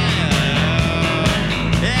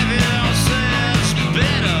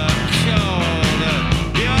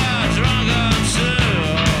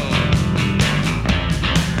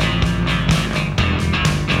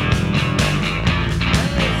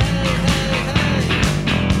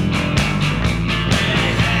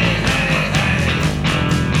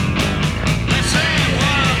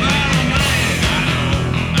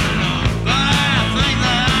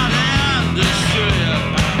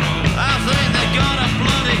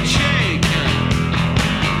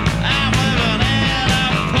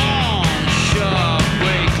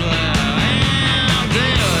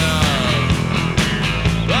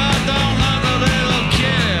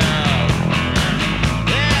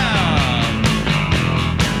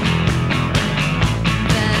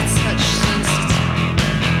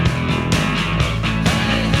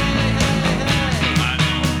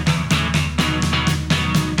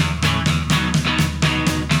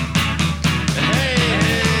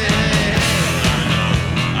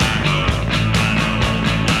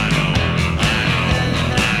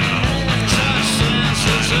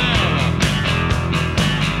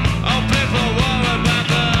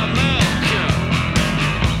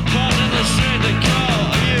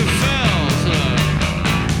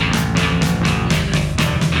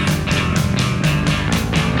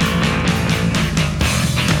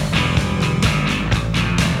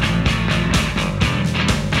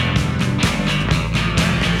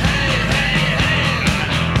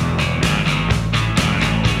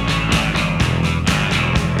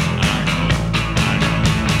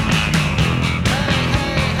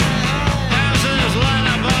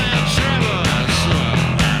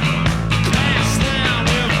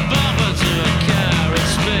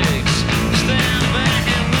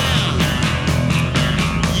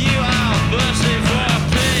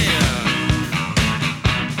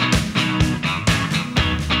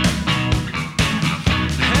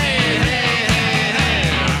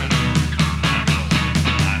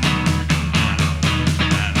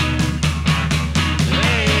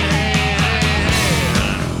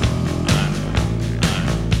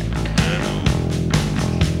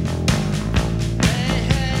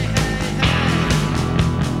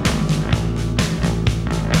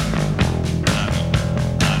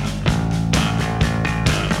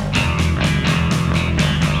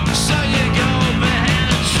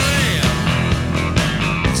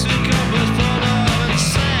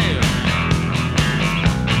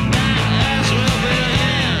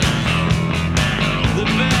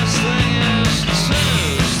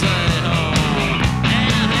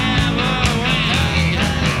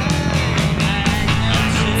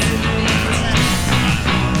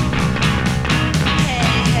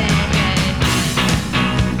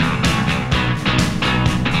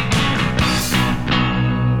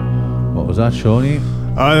 that, Shawnee?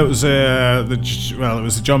 It was it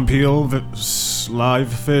was the John Peel live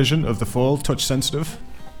version of The Fall, Touch Sensitive.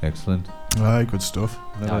 Excellent. Aye, good stuff.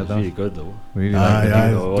 That was really good though. Really aye, like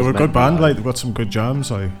aye. it was They were a meant good to band. be, Like they've got some good jams.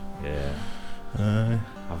 Like yeah.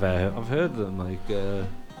 I've heard them like.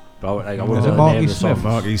 But like I Is wouldn't it know the Marky name of the Smith? song.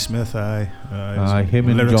 Marky Smith. Aye, him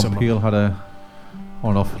and lyrics John are- Peel had a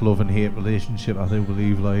on-off love and hate relationship. I do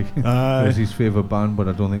believe like it was his favourite band, but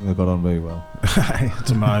I don't think they got on very well. It's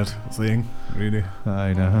a mad thing, really.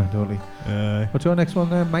 I know, totally. What's your next one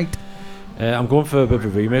there, mate? I'm going for a bit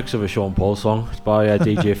of a remix of a Sean Paul song. It's by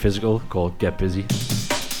DJ Physical called Get Busy.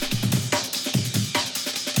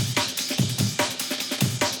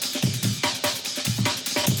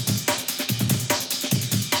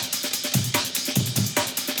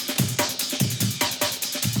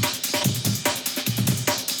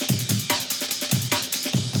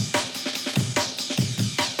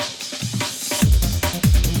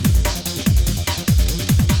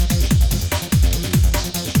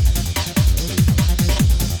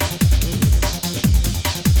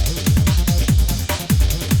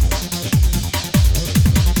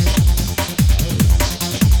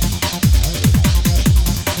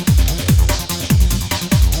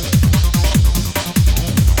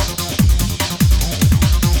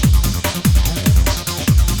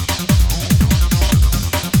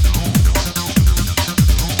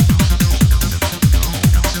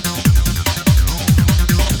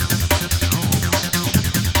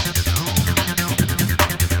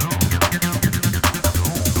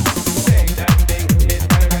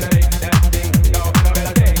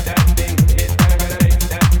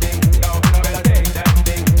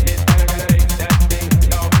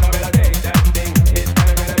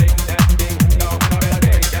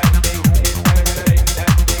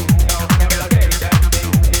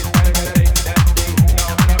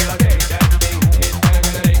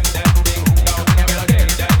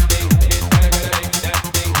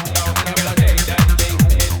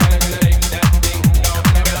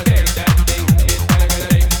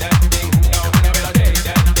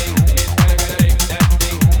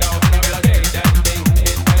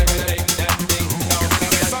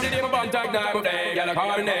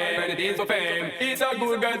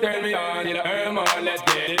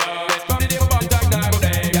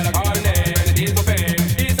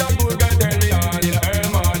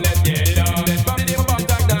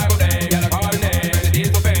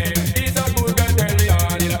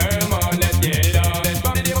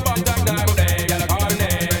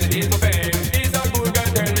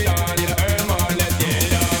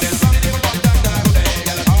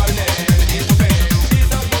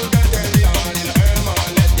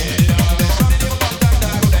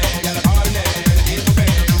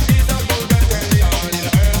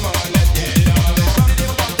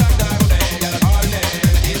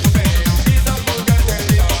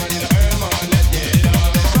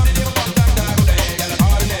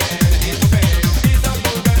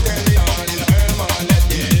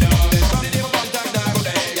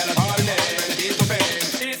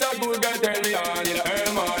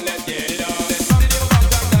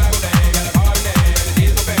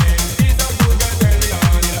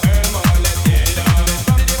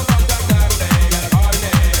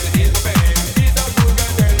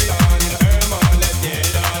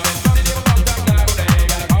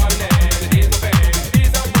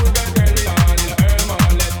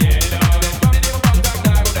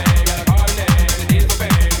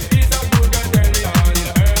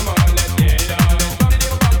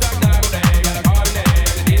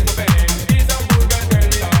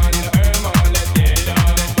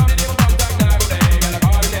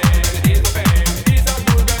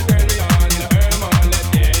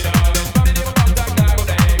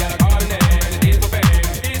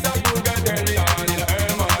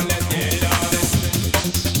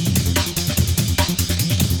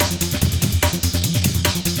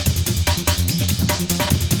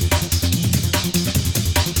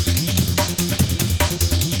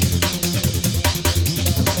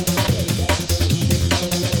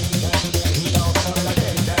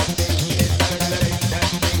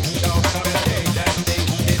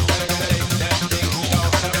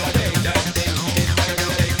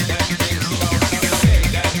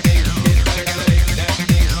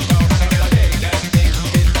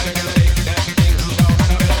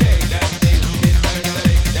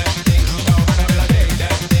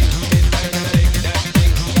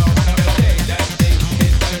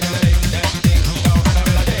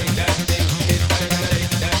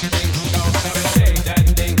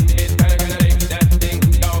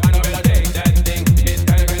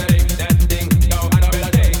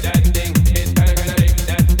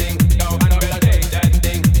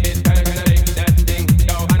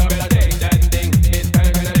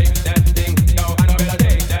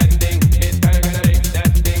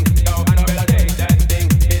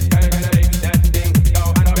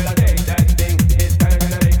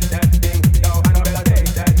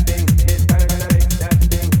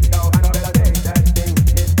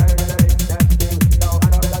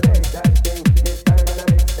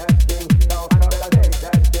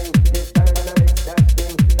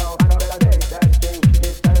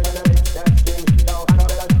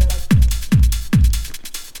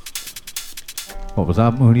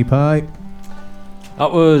 that, Mooney Pie?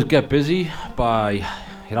 That was Get Busy by,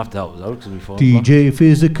 you'll have to help us out because we phoned DJ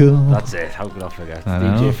Physical. That's it, how could I forget? I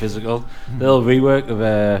DJ know. Physical. Little rework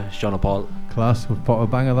of Sean Paul. Class, with pop a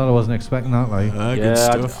banger that. I wasn't expecting that, like. Good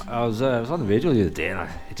stuff. I was on the radio the other day and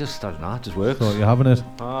it just started it just works. So you're having it?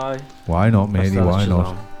 Aye. Why not, matey? Why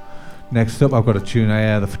not? Next up, I've got a tune.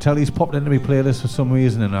 The Fratellis popped into my playlist for some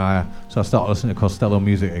reason, and so I started listening to Costello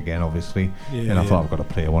music again, obviously. And I thought I've got to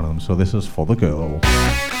play one of them. So this is For the Girl.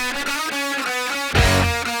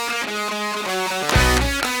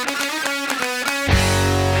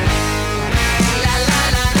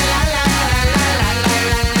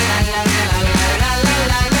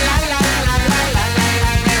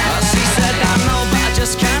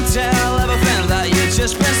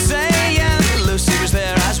 Just been saying, Lucy was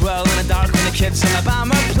there as well in the dark when the kids in the band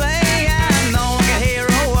were playing. No one could hear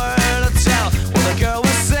a word or tell what the girl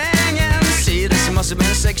was singing. See, this must have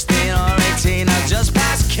been 16 or 18, I just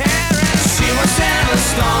passed caring. She was in the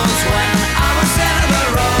stones when I was in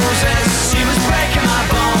the roses. She was breaking my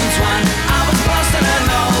bones when I was busting her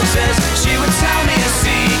noses. She would tell me a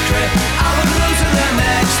secret, I would lose her the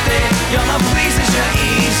next day. You're my pleases, you're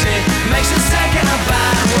easy, makes it second a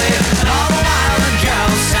bad way. And all the while the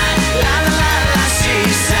girl sang, la la la la, she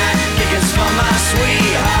sang, giggles for my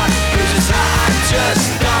sweetheart, bruises that I just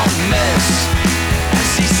don't miss. And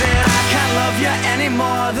she said, I can't love you any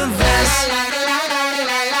more than this.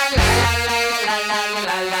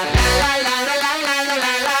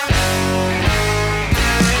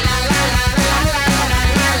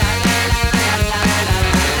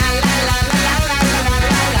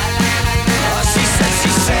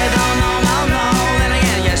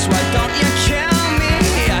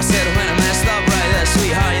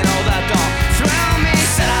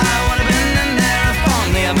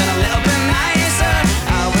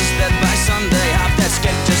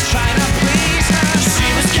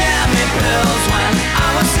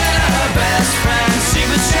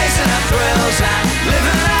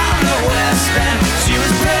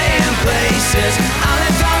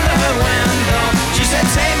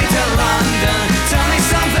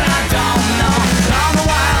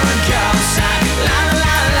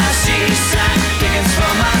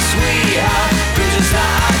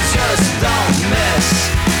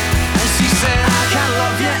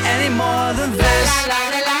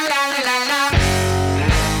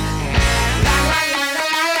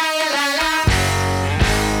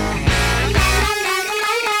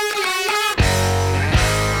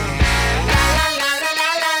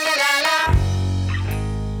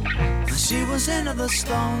 The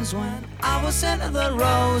stones when I was into the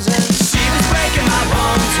roses. She was breaking my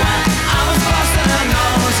bones when I was busting her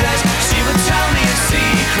noses. She would tell me a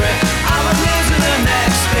secret, I would lose her the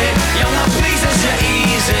next bit. You're my pleases, you're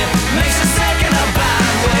easy, makes a second a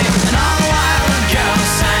bad way. And all the while the girl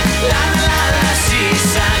sang, la la la la, she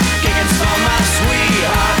sang, giggles for my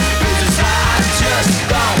sweetheart, bruises that I just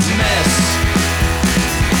don't miss.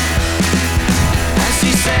 And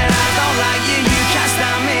she said, I don't like you, you can't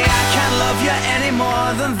stand me, I can't love you any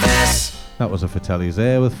more than this. That was a Fratellis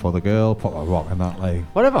there with For the Girl, proper rock and that, like.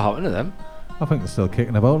 Whatever happened to them? I think they're still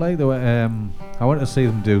kicking about, like. They were, I went to see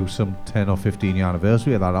them do some 10 or 15 year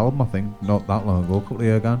anniversary of that album, I think, not that long ago, a couple of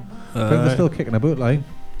years ago. I think they're still kicking about, like.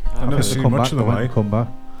 I've never seen much of them, like. Come back.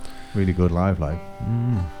 Really good live, like.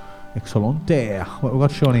 Excellent there. What we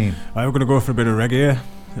got, Shawnee? I'm going to go for a bit of reggae.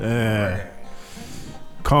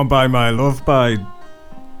 Can't Buy My Love by,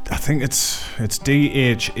 I think it's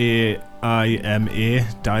DHAIMA,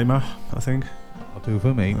 Daima, I think. I'll do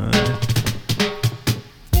for me.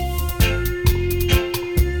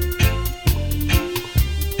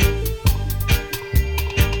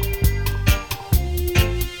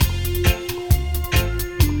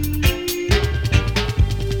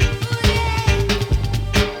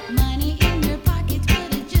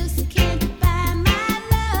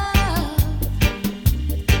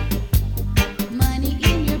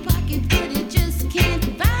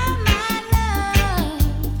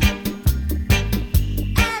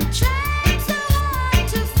 Try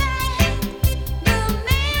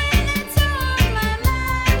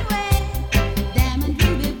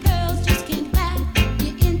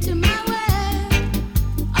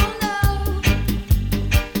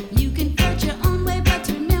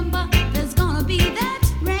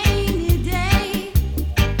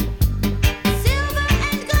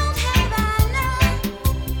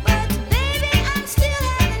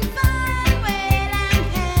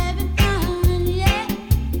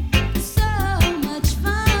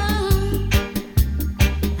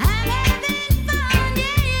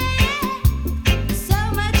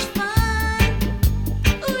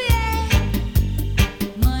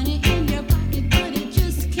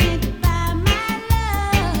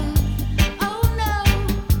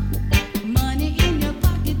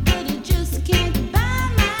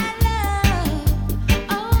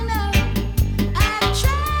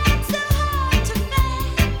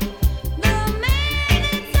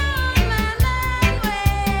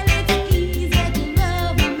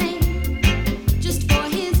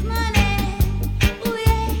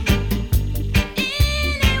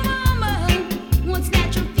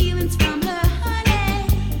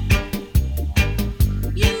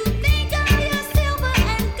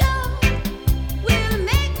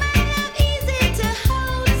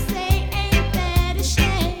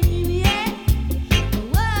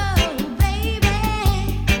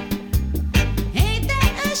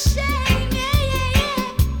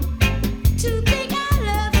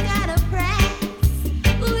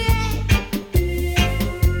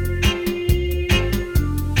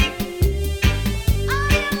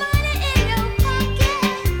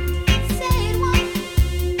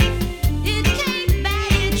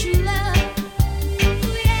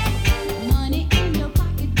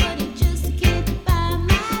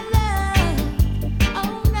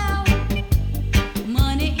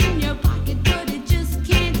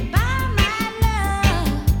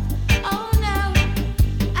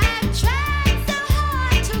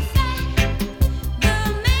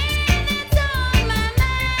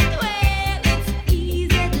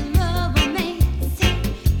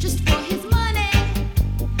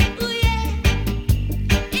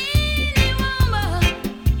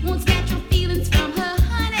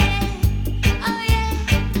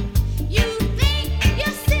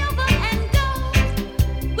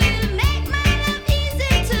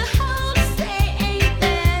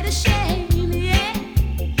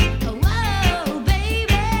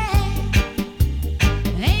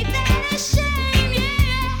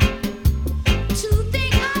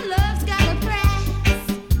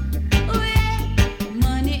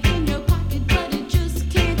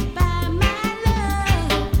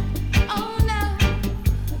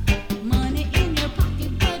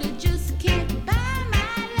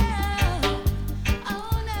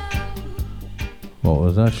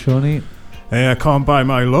yours, Shawnee? Can't Buy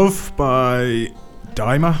My Love by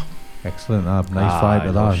Dimer. Excellent. Nice vibe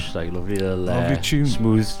to that. Like lovely little lovely tune,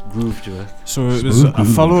 smooth groove to it. So it was. I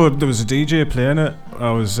followed. There was a DJ playing it. I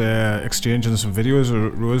was exchanging some videos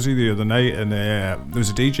with Rosie the other night, and there was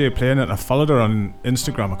a DJ playing it. And I followed her on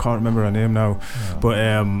Instagram. I can't remember her name now, but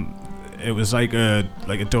it was like a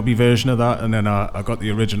dubby version of that, and then I got the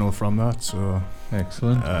original from that. So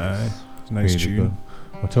excellent. Nice tune. Good.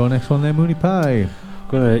 What's our next one there, Mooney Pie?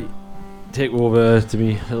 Gonna take over to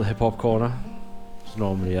me little hip hop corner.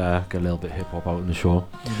 Normally get a little bit hip hop out in the show.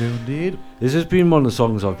 You do indeed. This has been one of the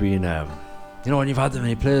songs I've been when you've had that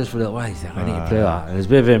many players for a little while, you think I need to play that, and it's a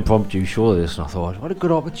bit of an impromptu show this, and I thought what a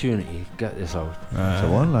good opportunity to get this out. So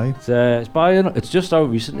one like it's just out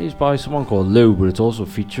recently. It's by someone called Lou, but it's also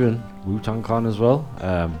featuring Wu-Tang Clan as well.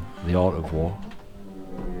 The Art of War.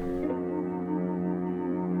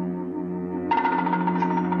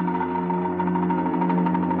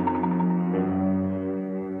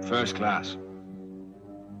 First class.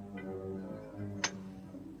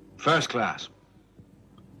 First class.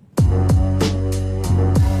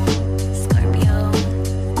 Scorpio.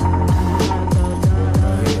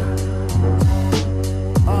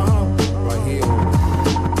 Right here.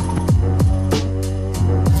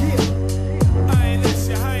 Highness,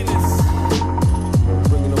 your highness.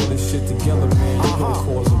 Bringing all this shit together, man. You're gonna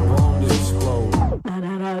cause a bomb to explode.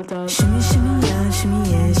 Shimmy, shimmy, yeah,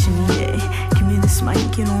 shimmy, yeah, shimmy, yeah. Give me this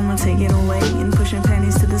mic, you know I'ma take it away. And pushing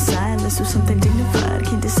panties to the side, let's do something dignified.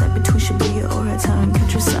 Can't decide between Shibuya or a town and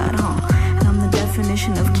countryside, And I'm the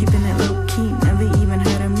definition of keeping it low key. Never even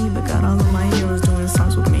heard of me, but got all of my heroes doing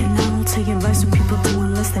songs with me. And I will take advice from people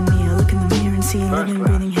doing less than me. I look in the mirror and see a living,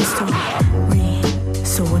 breathing history.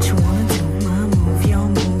 So what you wanna do? My move, your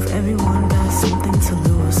move. Everyone got something to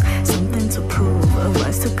lose, something to prove. A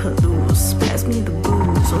vice to cut loose. Pass me the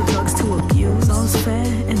booze or drugs to abuse. All's fair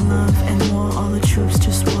in love and war. All the troops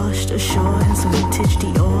just washed ashore in some vintage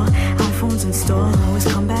Dior. iPhones in store, always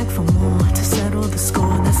come back for more to settle the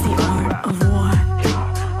score. That's the art of war.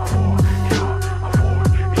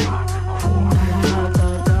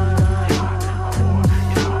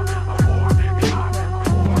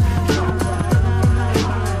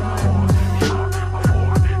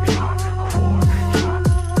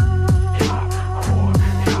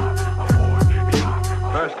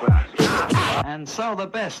 And so the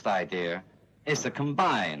best idea is to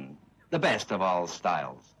combine the best of all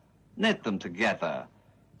styles. Knit them together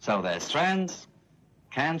so their strengths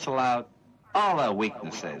cancel out all their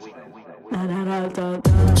weaknesses.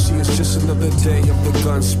 See, it's just another day of the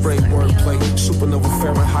gun spray wordplay. Supernova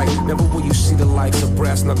Fahrenheit. Never will you see the likes of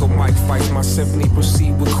brass knuckle mic fights. My symphony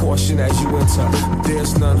proceed with caution as you enter.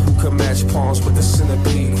 There's none who can match palms with the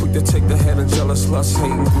centipede. Quick to take the head and jealous lust,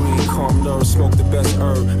 hate and greed. Calm nerves, smoke the best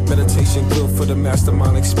herb. Meditation good for the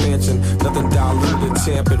mastermind expansion. Nothing diluted,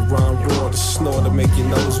 tampered, rhyme raw. The snore to make your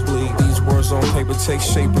nose bleed. These words on paper take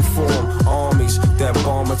shape and form. Armies, that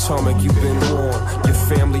bomb atomic, you've been warned. Your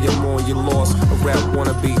family are more, you lost. A rap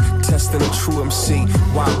wannabe, testing a true MC.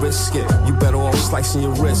 Why risk it? You better off slicing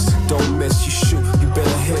your wrist. Don't miss, you shoot, you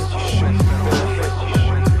better hit.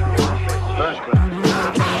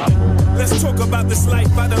 Let's talk about this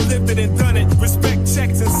life, I done lived it and done it. Respect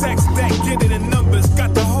checks and sex, that get it in numbers.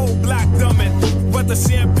 Got the whole block dumbing. Whether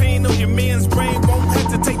champagne on your man's brain, won't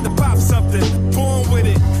hesitate to pop something. Born with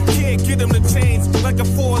it, can't get them to change. Like a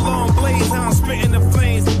 4-alarm blaze, how I'm spitting the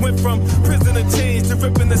flames. Went from prison to change to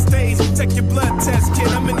ripping the stage. Check your blood test, kid,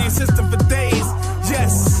 I'm in your system for days.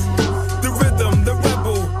 Yes, the rhythm, the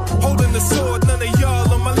rebel. Holding the sword, none of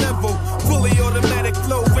y'all on my level. Fully automatic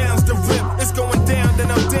flow rounds the rip. It's going down,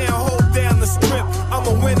 then I'm down, hold down the strip. I'm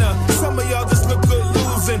a winner, some of y'all just look good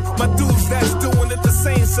losing. My dudes that's doing it the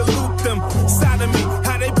same, salute them. Side of me,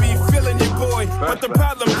 how they be feeling your boy. But the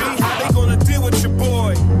problem be, how they gonna deal with your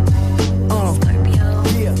boy.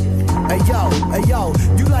 Hey yo,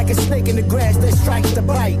 you like a snake in the grass that strikes the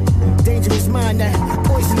bite. Dangerous mind that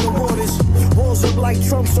poison the waters. Walls up like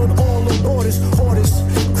Trump's on all the borders. Hoarders,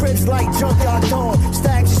 cribs like junkyard dog.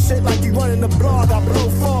 Stacks of shit like you running the blog. I blow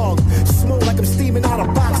fog, smoke like I'm steaming out a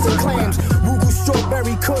box of clams. Woogle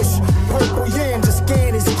strawberry kush, purple yams. A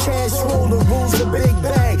scan is cash roll. The rules a big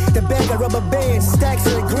bag. The bag of rubber bands, stacks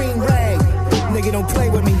in a green rag. Nigga, don't play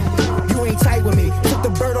with me. You ain't tight with me. Took the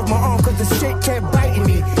bird off my arm cause the shit kept biting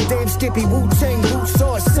me. Damn Skippy, Wu-Tang, boots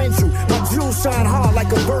so essential. My jewels shine hard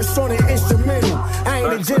like a verse on an instrumental. I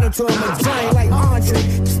ain't a genital, I'm a giant like Andre.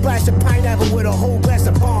 Splash a pineapple with a whole glass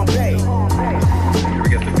of Bombay. You ever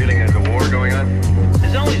get the feeling there's a war going on?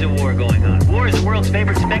 There's always a war going on. War is the world's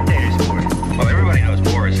favorite spectator sport. Well, everybody knows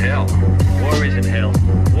war is hell. War isn't hell.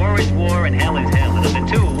 War is war and hell is hell. And of the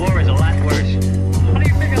two, war is a lot worse. What do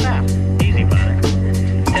you mean?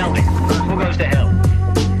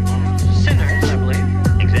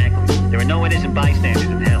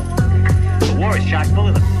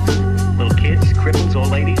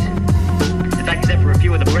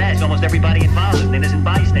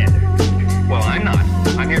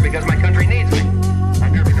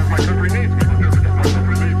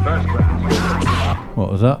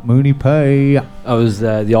 Moonpie. That was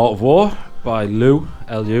The Art of War by Lou,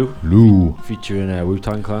 L-U. Lou. Featuring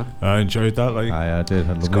Wu-Tang Clan. I enjoyed that. Like, I did.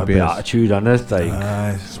 I It's love got a bit of attitude on it.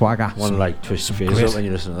 Like, swagger. Want to like twist your face grit. up when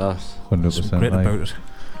you listen to that. 100%. great like. about it.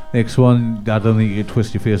 Next one, I don't think you could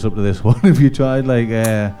twist your face up to this one if you tried. Like,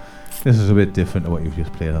 this is a bit different to what you've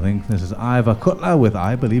just played, I think. This is Ivor Cutler with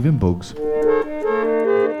I Believe in Bugs.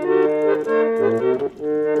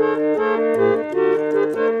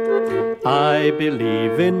 I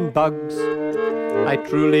believe in bugs. I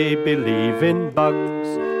truly believe in bugs.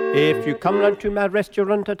 If you come round to my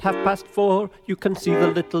restaurant at 4:30, you can see the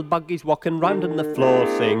little buggies walking round on the floor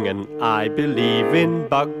singing, I believe in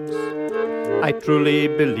bugs. I truly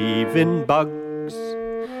believe in bugs.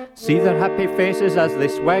 See their happy faces as they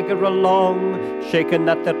swagger along, shaking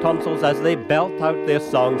at their tonsils as they belt out their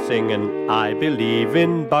song singing, I believe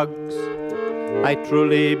in bugs. I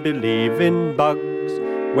truly believe in bugs.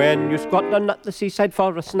 When you squat down at the seaside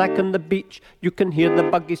for a snack on the beach, you can hear the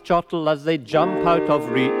buggies chortle as they jump out of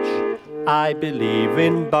reach. I believe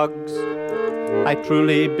in bugs. I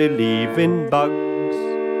truly believe in bugs.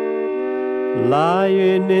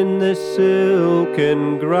 Lying in the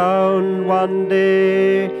silken ground one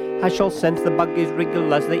day, I shall sense the buggies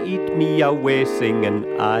wriggle as they eat me away, singing,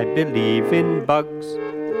 I believe in bugs.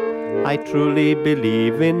 I truly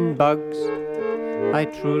believe in bugs. I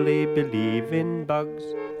truly believe in bugs.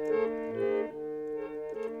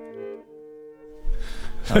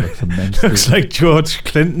 That looks immense. Looks like George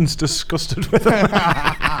Clinton's disgusted with him.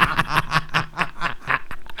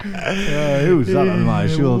 Who's that on my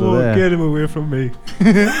shoulder there? Get him away from me.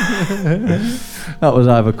 That was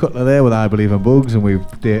Ivor Cutler there with I Believe in Bugs, and we've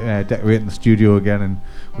decorated the studio again, and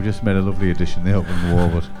we just made a lovely addition there up on the wall,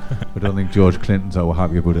 but I don't think George Clinton's how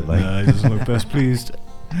happy about it. Like, He doesn't look best pleased.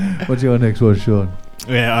 What's your next one, Sean?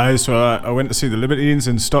 Yeah, I went to see the Libertines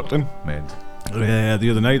in Stockton. The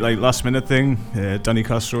other night, like last minute thing. Danny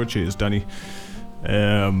Castro, cheers Danny.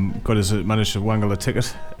 Managed to wangle a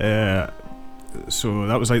ticket. So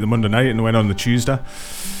that was like the Monday night, and went on the Tuesday,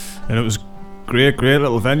 and it was great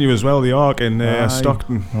little venue as well. The Ark in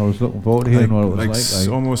Stockton. I was looking forward to hearing what it was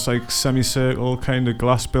like. Almost like semicircle kind of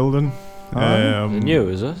glass building. New,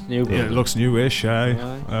 is it? New building. Yeah, it looks newish.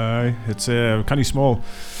 Aye. It's kind of small.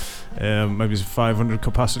 Maybe it's 500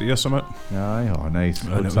 capacity or something. Aye, oh nice.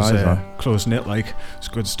 And it was close knit, like it's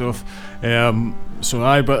good stuff. But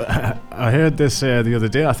I heard this the other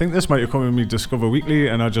day. I think this might have come in me Discover Weekly,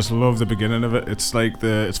 and I just love the beginning of it. It's like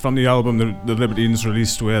it's from the album the Libertines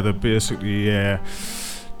released, where they basically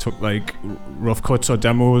took like rough cuts or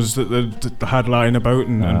demos that they had lying about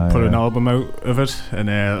and put an album out of it. And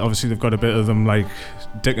obviously they've got a bit of them like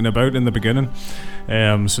dicking about in the beginning.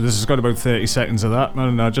 So this has got about 30 seconds of that, man,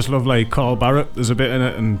 and I just love like Carl Barrett, there's a bit in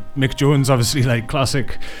it, and Mick Jones, obviously like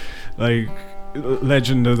classic like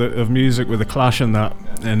legend of music with the Clash and that,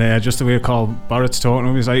 and just the way Carl Barrett's talking to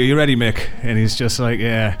him, he's like, are you ready, Mick? And he's just like,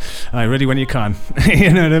 yeah, I'm ready when you can.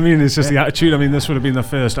 You know what I mean? It's just the attitude. I mean, this would have been the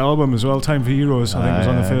first album as well, Time for Heroes, I think was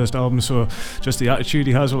on the first album, so just the attitude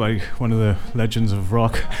he has with like one of the legends of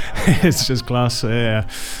rock. It's just class. The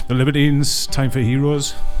Libertines, Time for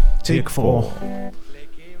Heroes, Take 4.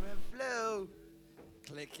 Clicky McFlew,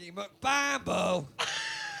 Clicky McBamble,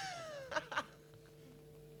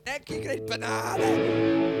 Necky Great Banana.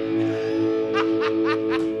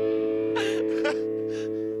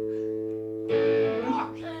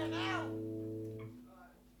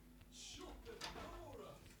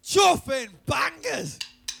 Chuffing bangers.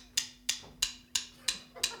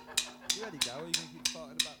 You ready, Gary? You gonna keep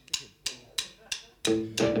farting about kicking?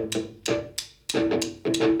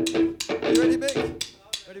 You ready, Mick?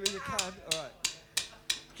 Ready when you can? Alright.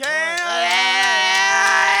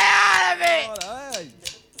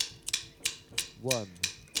 One.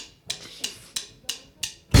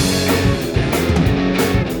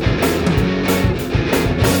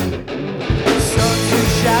 Sun's a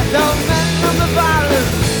shadow, men on the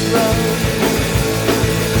violence road.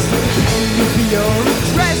 Can you feel the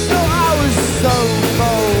dress? Oh, I was so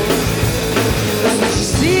bold. As you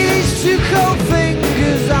see these two cold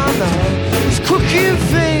fingers, I know these crooked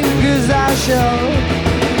fingers I show.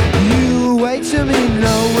 You wait to me,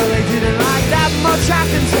 no, well they didn't like that much, I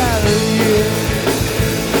can tell you.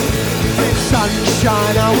 In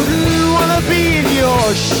sunshine, I wouldn't wanna be in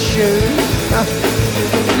your shoes.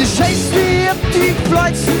 They chased me up deep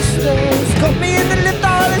flights and stairs, caught me in the lift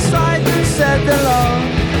all inside and said hello.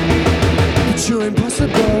 But you're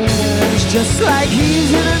impossible, and it's just like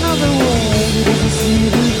he's in another world. He doesn't see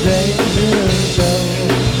the danger show.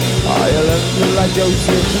 Oh, you look like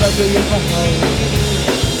Joseph, look at you for home.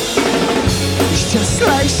 It's just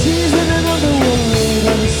like she's in another world.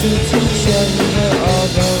 And it's a teacher and they're all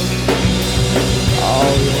gone.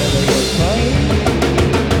 Oh yeah, they get paid.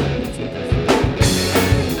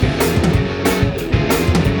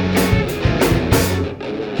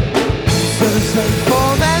 So the same four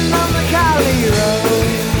men on the Cali Road.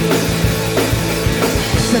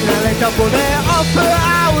 So now they double their offer,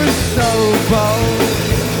 I was so bold.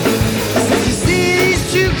 Said you see these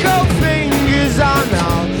two cold fingers I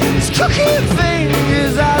know, these cooking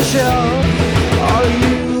fingers I show. Oh,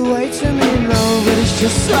 you wait to me, no, but it's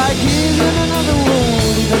just like he's in another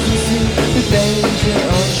world. He doesn't see the danger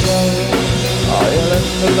on show. Oh, you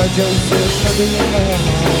look like Joseph living in my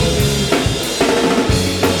heart.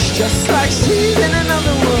 It's just like she's in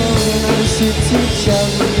another world. And I should teach her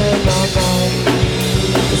and then I'll know.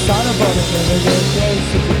 It's all about it, never get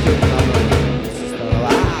close if you put my mind. It's just all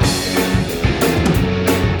right.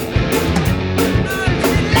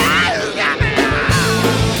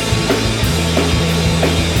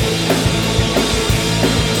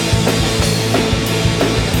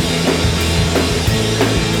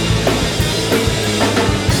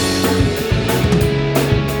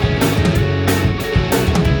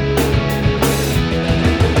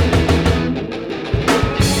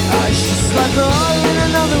 It's just like we're all in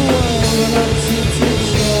another world. And I'm too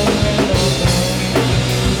teacher and all that.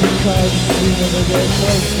 Because we never get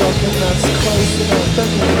close enough, and that's close enough,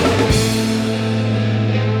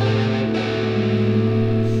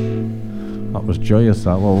 That was joyous,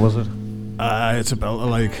 that. What was it? It's a belter,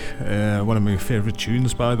 like one of my favourite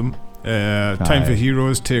tunes by them. Time for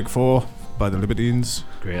Heroes, Take 4 by the Libertines.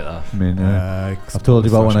 Great that. I mean, I've told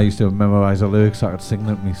you about when I used to memorise the lyrics. I could sing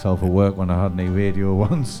them to myself at work when I had any radio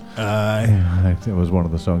once. It was one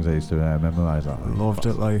of the songs I used to memorise. Loved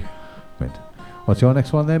it, like. Mint. What's your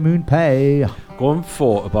next one there, Moonpie? Going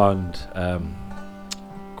for a band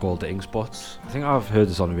called the Ink Spots. I think I've heard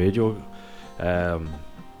this on the radio.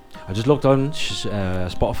 I just looked on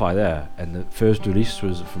Spotify there, and the first release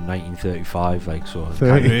was from 1935. Like, so.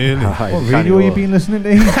 30? Really? What radio you been listening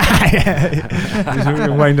to?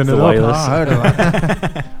 You're winding it up. I heard of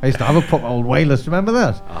that. I used to have a proper old wireless. Remember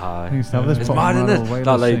that? I used to have this It's proper mad, isn't old it? wireless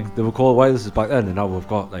That, like, thing. they were called wirelesses back then, and now we've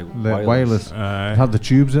got like Wireless. It had the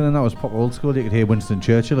tubes in, and that was proper old school. You could hear Winston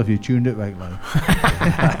Churchill if you tuned it right. Like.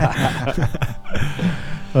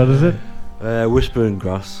 What is it? Whispering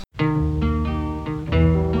Grass.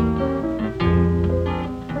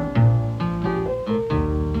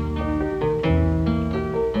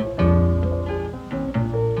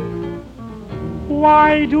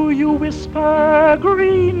 Why do you whisper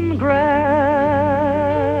green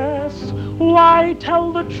grass? Why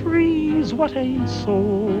tell the trees what ain't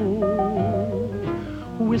so?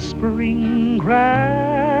 Whispering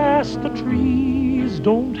grass, the trees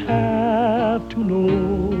don't have to know.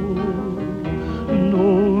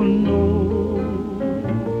 No, no.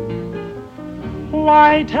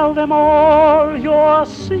 Why tell them all your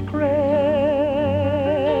secrets?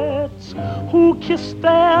 Who kissed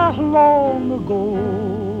there long ago?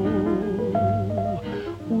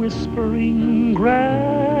 Whispering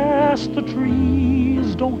grass, the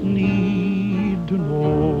trees don't need to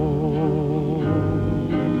know.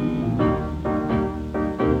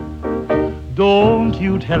 Don't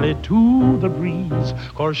you tell it to the breeze,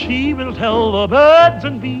 'cause she will tell the birds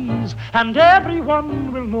and bees, and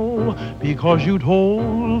everyone will know, because you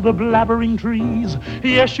told the blabbering trees.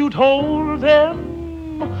 Yes, you told them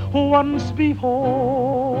once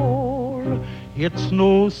before. It's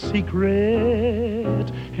no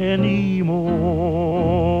secret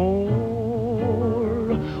anymore.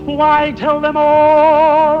 Why tell them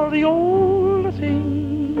all the old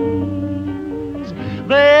things?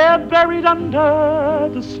 They're buried under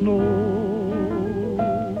the snow.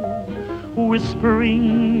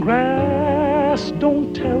 Whispering grass,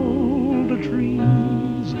 don't tell the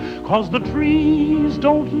trees, 'cause the trees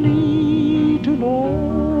don't need to know.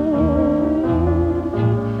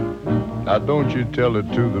 Now don't you tell it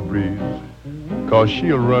to the breeze, 'cause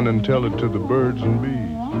she'll run and tell it to the birds and bees.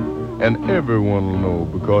 And everyone will know,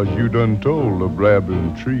 because you done told the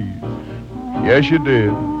blabbering trees. Yes, you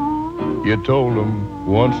did. You told them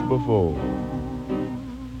once before.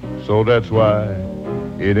 So that's why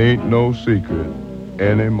it ain't no secret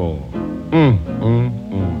anymore.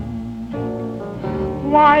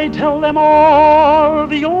 Why tell them all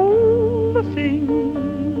the old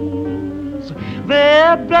things?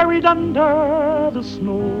 They're buried under the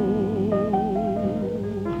snow.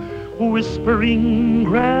 Whispering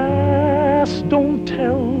grass, don't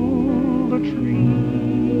tell the trees,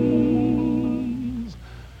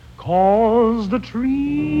 'cause the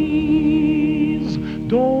trees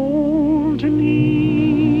don't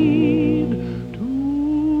need to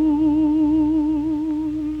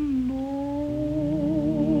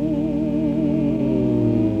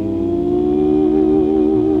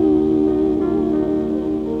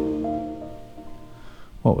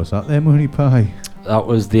What was that there, Mooney Pie? That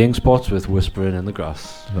was the Ink Spots with Whispering in the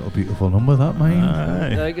Grass. A little beautiful number, that,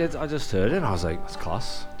 mate. Like I just heard it and I was like, that's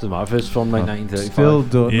class. Doesn't matter if it's from like 1935. Still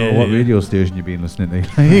don't know what radio station you've been listening to.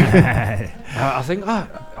 I think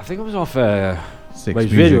it was off Music.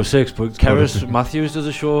 Radio 6, but Keris Matthews does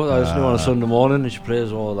a show I listen to on a Sunday morning, and she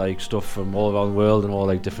plays all like stuff from all around the world and all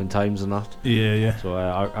like different times and that. Yeah. So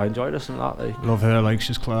I enjoy listening to that. Like, love her, like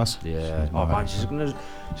she's class. Yeah. Man,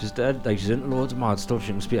 she's dead. Like she's into loads of mad stuff.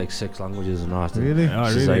 She can speak like 6 languages and that. Really?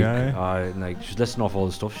 She's really? Like she's listing off all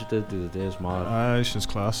the stuff she did the other day. It's mad. She's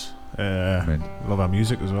class. Love her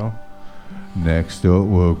music as well. Next up,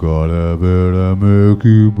 we've got a bit of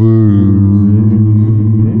Milky Blue.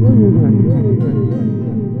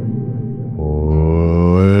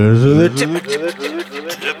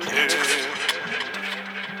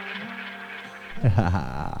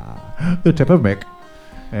 The tip of Mick.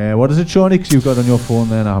 What is it, Shawnee? 'Cause you've got on your phone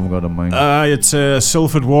there and I haven't got on mine. It's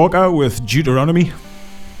Silford Walker with Deuteronomy.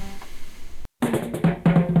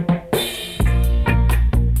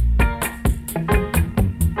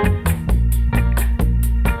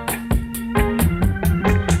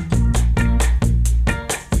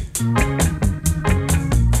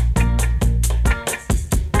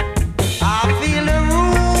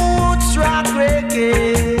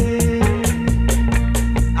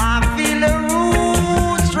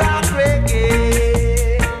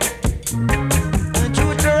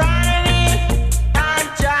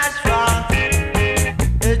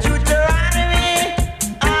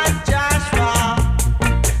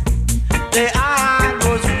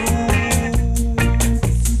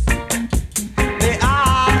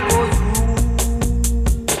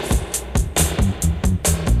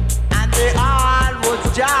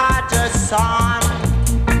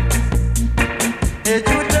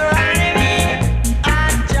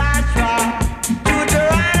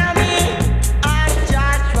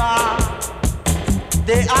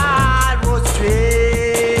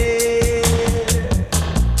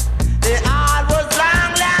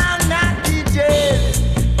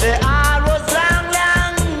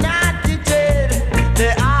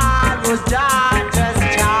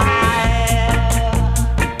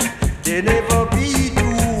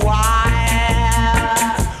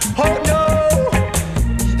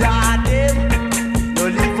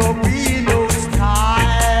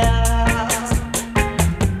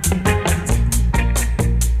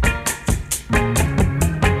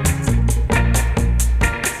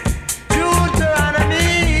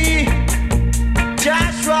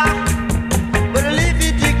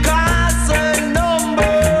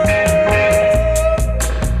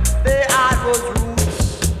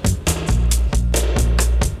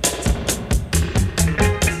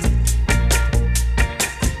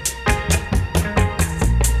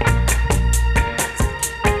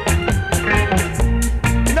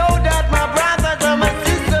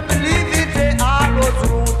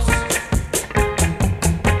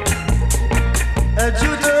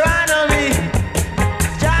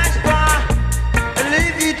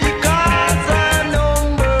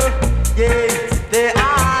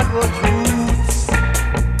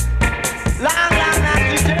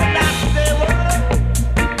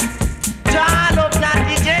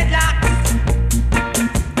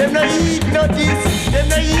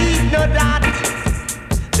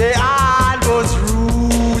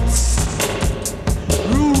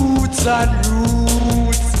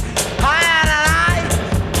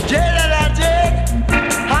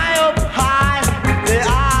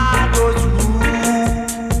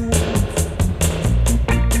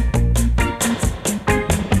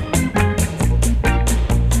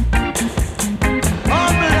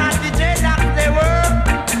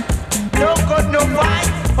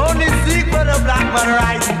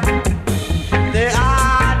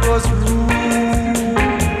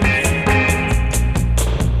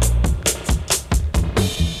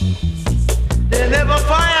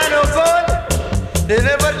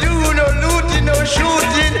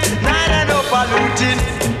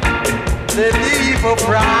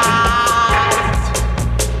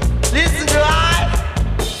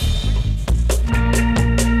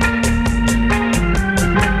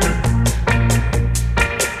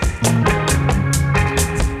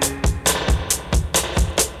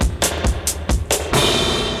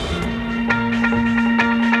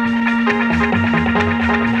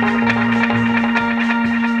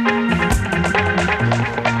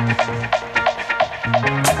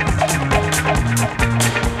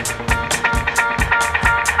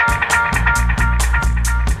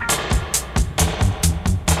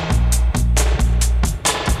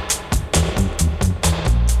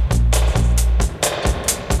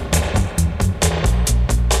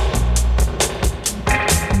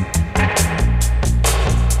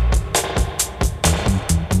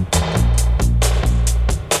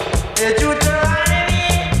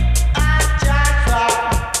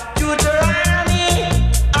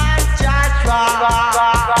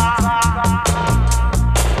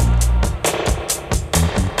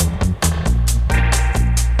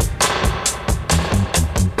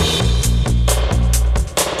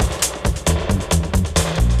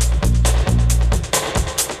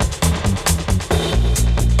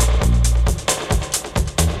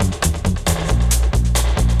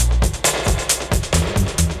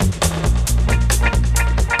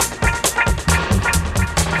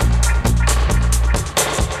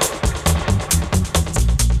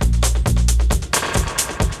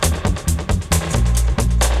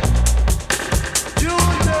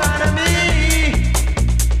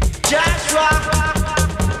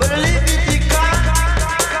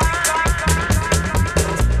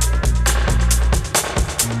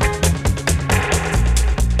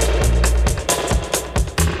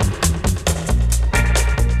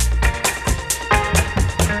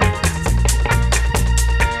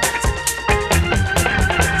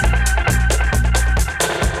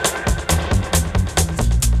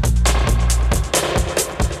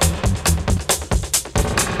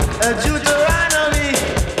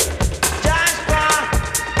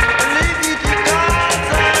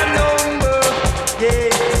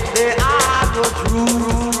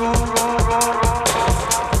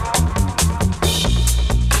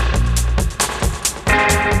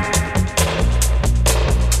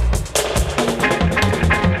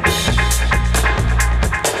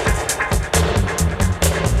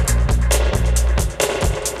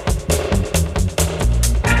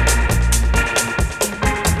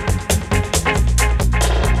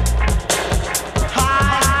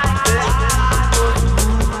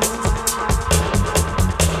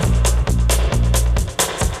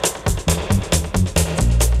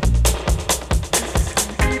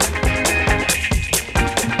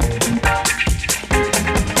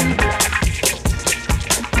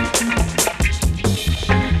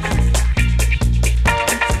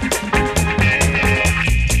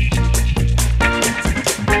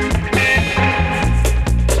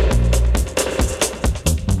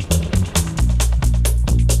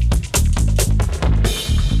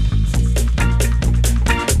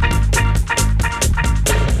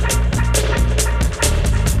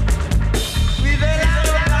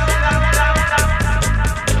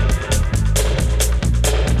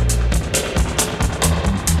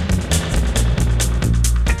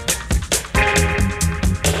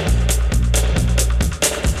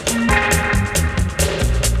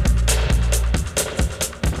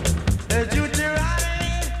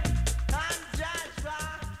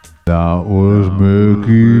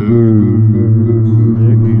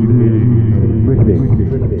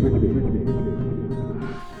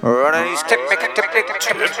 Running his tip.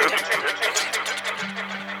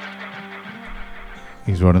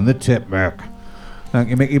 He's running the tip, Mark. Thank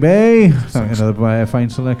you, Mickey Bay. Thank you, another fine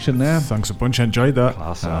selection there. Thanks a bunch, enjoyed that.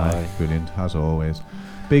 Class, aye. Brilliant, as always.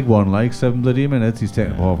 Big one, like 7 bloody minutes. He's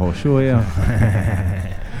taking off our show, yeah.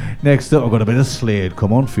 Next up, I've got a bit of Slade.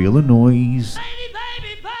 Come on, feel the noise.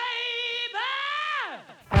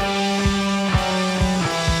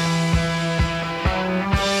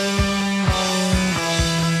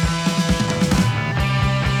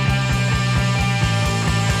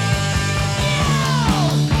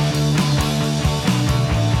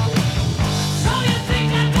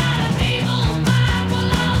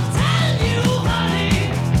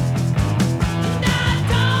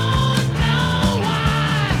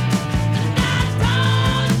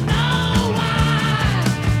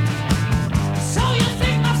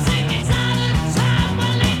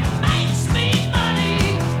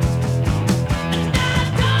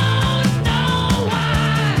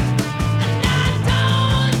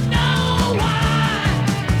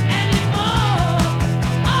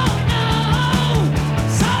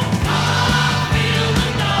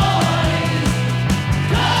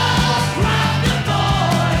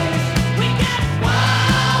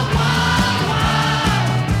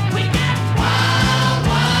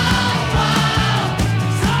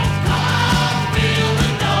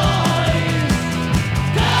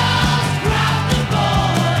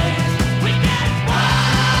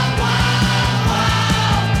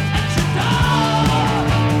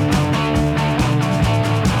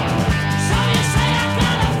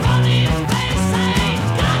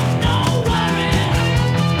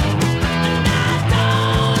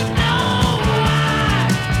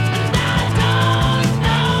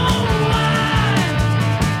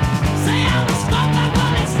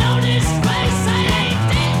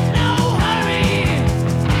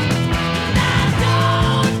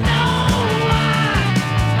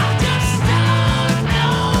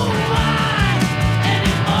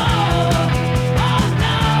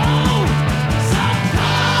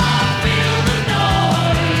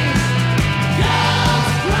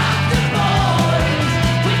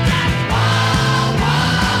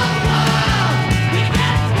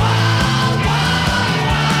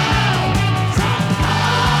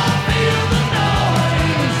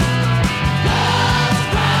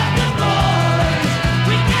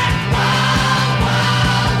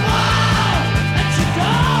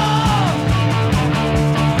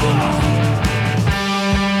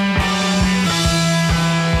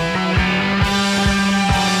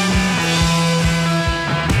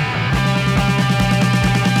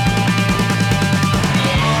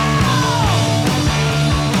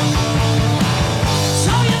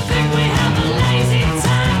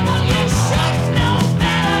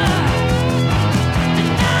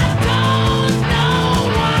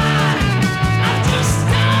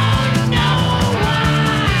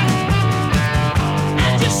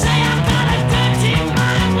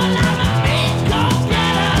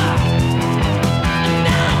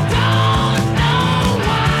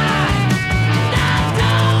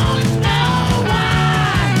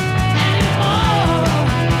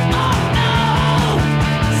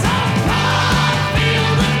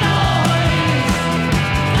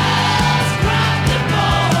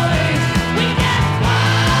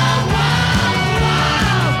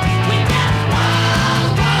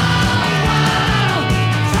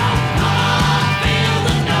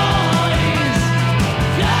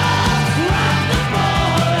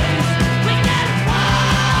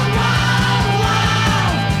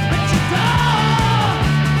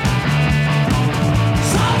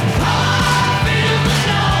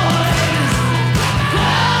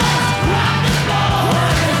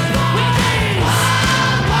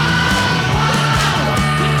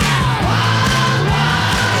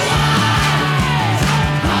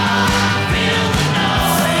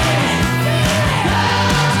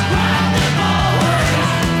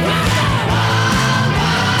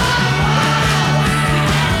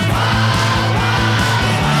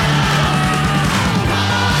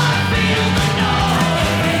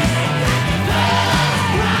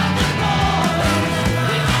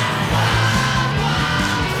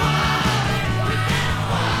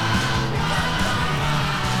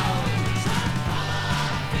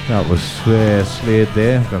 That was Slade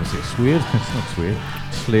there. I'm going to say Swede. It's not Swede.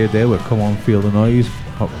 Slade there with Come On Feel the Noise.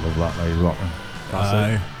 I love that, like, rocking.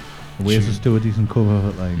 Aye. Oasis do a decent cover of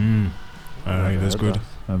it, like. Aye, that's good.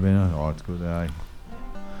 I mean, it's good, aye.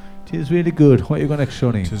 It is really good. What are you going next,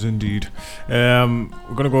 Shonny? It is indeed. We're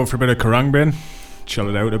going to go for a bit of Karangbin. Chill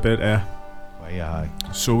it out a bit, Aye.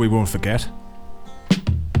 so we won't forget.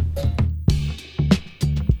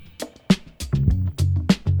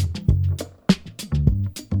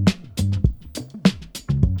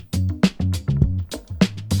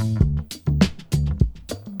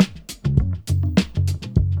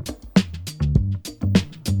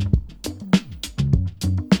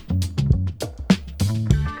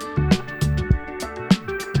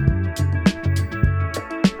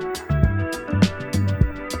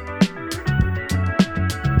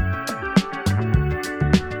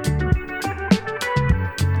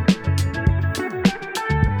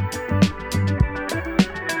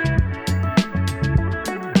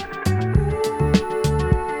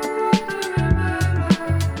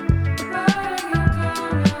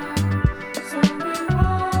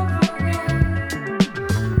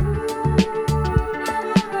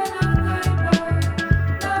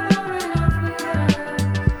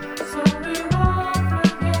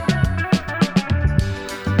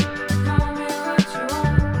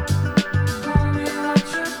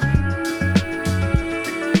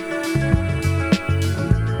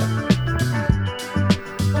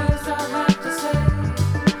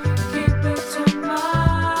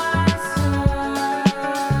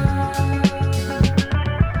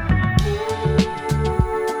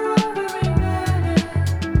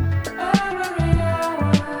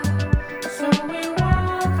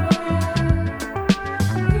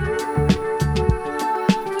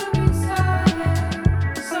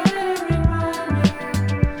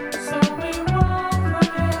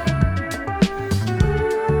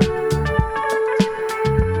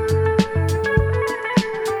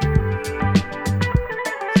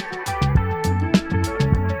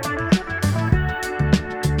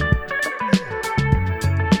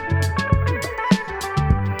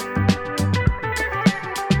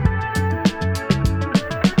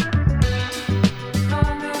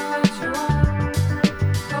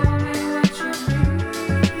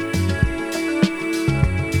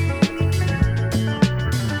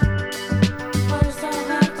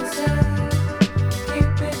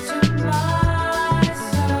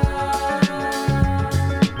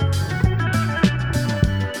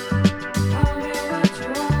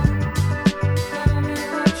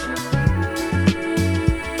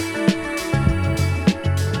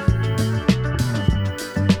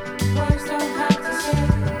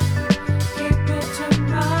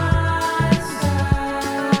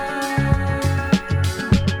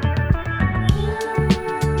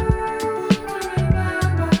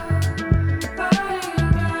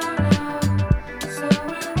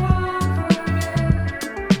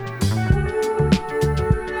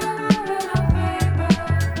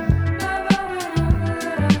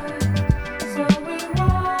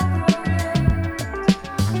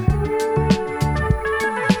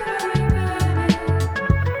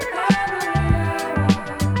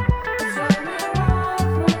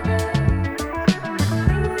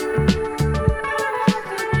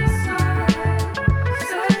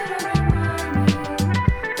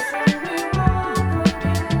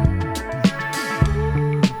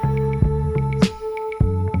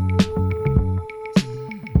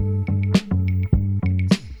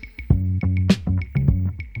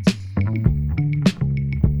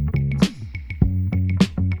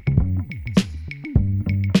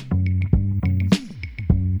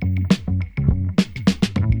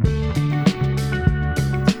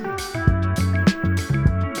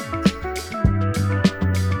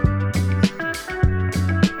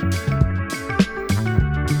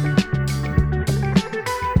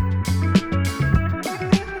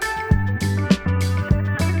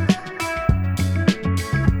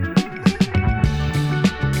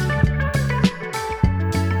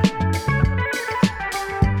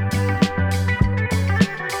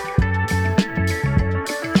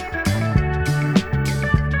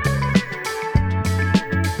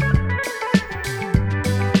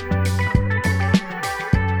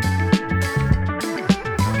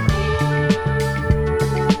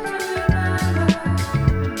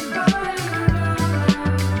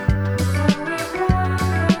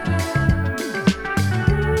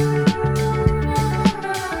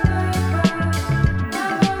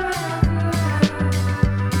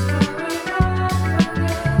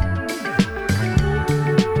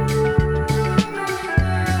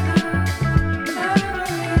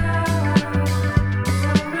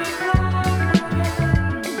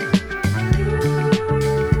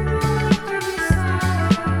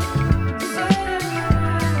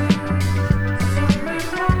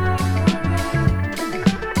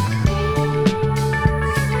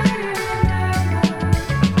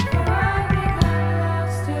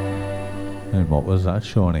 was that,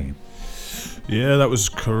 Shawnee? Yeah, that was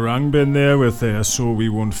Karangbin there with So We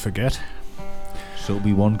Won't Forget. So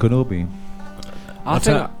We Won Kenobi. What's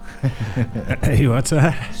that? Hey, what's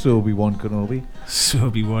that? So We Won Kenobi. So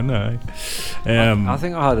We Won, aye. I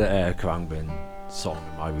think I had a Karangbin song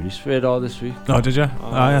in my release radar this week. Oh, did you?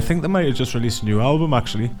 I think they might have just released a new album,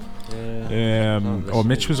 actually. Or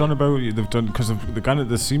Mitch was on about they've done because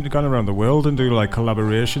they seem to go around the world and do like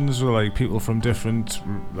collaborations with like people from different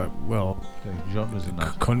genres and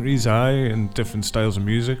countries, and different styles of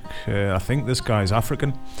music. I think this guy's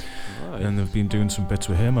African, and they've been doing some bits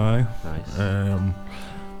with him. Nice.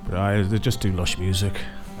 But they just do lush music.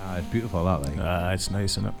 It's beautiful, that like. It's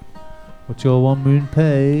nice, isn't it? What's your one,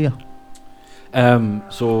 Moonpie?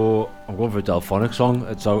 So I'm going for a Delphonic song.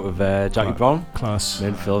 It's out of Jackie Brown. Class.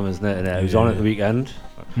 Main film, isn't it? And it was on at the weekend.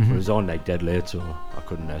 It was on like dead late, so I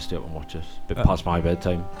couldn't stay up and watch it. A bit past my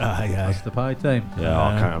bedtime. That's the pie time. Yeah,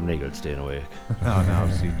 I can't. I'm not good staying awake. Oh no,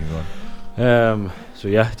 I've seen you run. So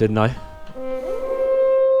yeah, didn't I?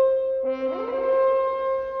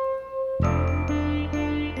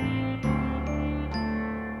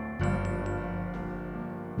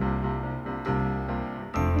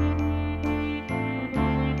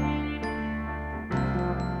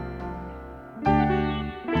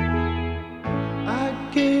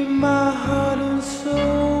 My heart and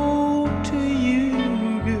soul to you,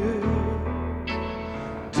 girl.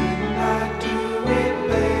 Didn't I do it,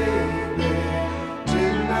 baby?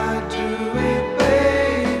 Didn't I do it,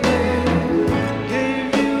 baby? Gave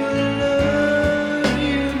you a love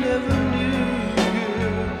you never knew,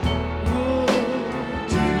 girl. Whoa.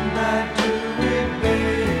 Didn't I do it,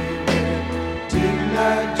 baby? Didn't I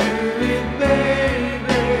do it,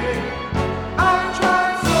 baby? I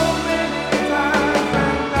tried so many times.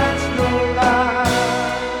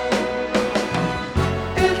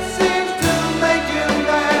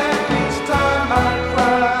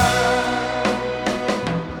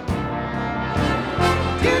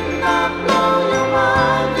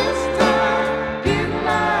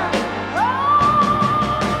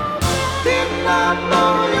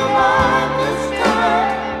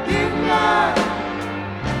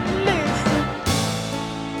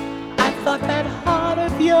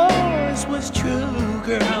 Was true,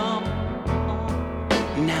 girl.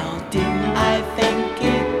 Now didn't I think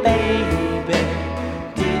it, baby?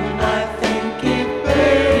 Didn't I think it,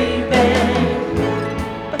 baby?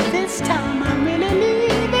 But this time I'm really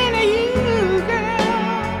leaving you, girl.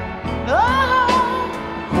 Oh,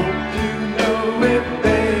 hope you know it,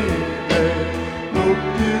 baby. Hope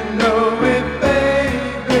you know it,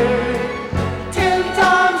 baby. 10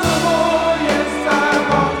 times or more, yes, I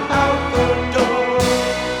walked out the door.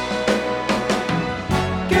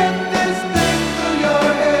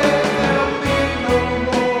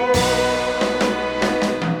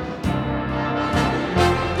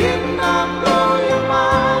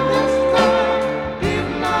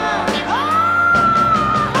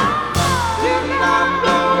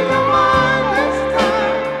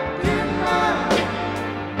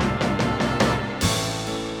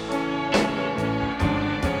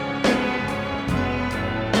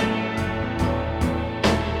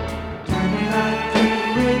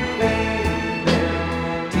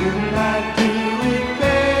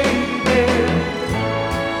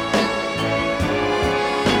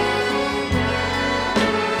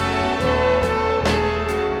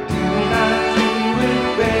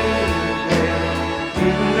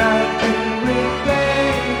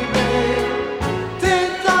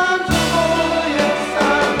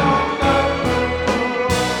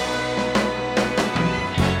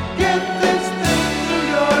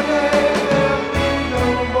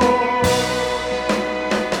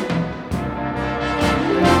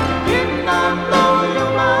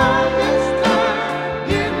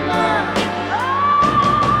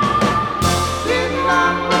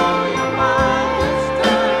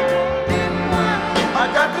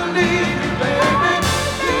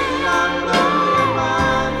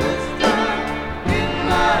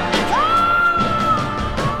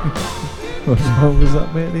 What was that,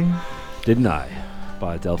 matey? Didn't I?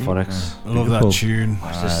 By Delphonics. I love that tune.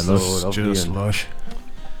 It's Just lush.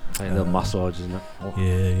 Like a little massage, isn't it? Oh.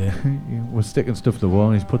 Yeah. We're sticking stuff to the wall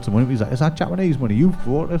and he's put some money. He's like, is that Japanese money? You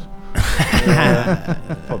bought it?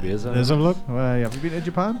 Probably is. There's a look. Well, have you been to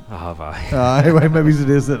Japan? I have, Well, maybe it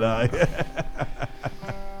is that I.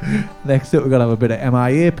 Next up, we're going to have a bit of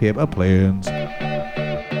MIA paper planes.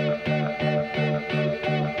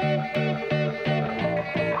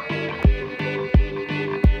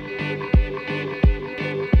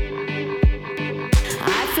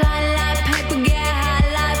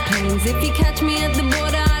 If you catch me at the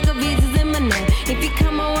border, I got visas in my name. If you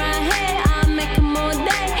come around here, I'll make 'em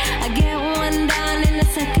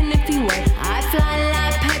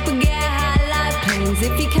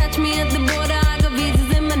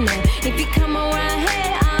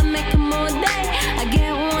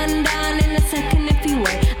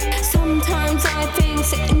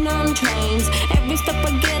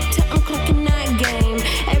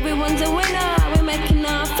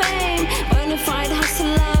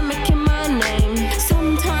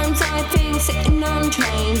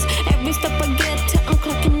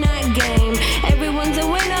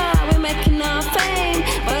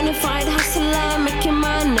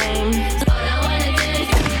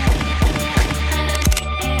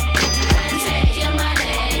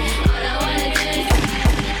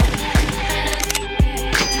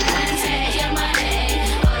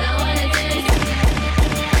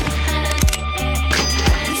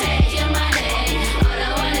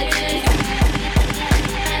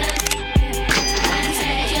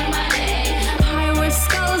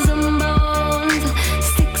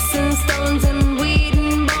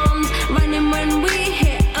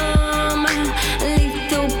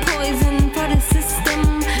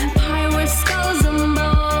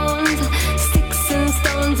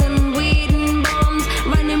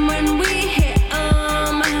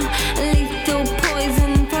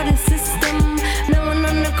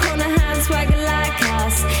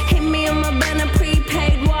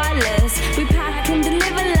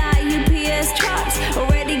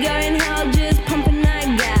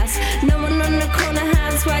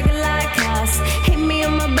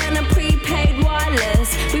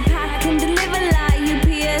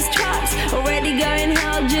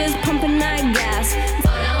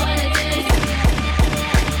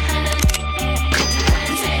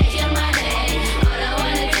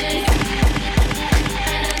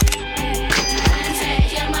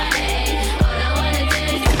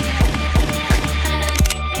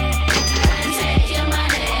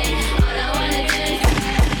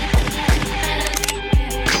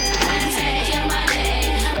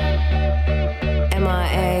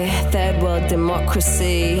MIA, third world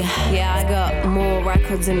democracy. Yeah, I got more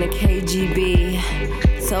records than the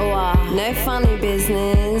KGB. So, no funny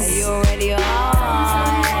business. Are you already on?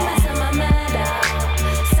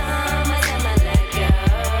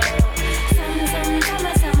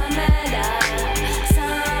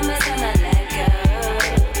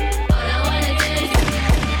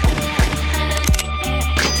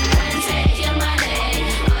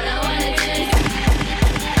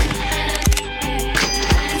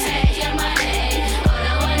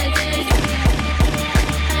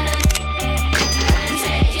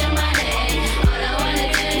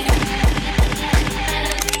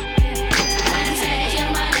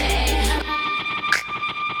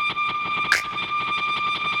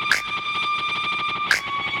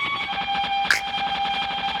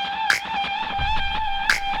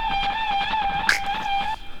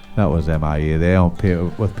 That was MIA there on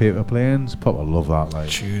paper planes. Papa love that like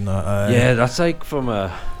tune. Yeah, that's like from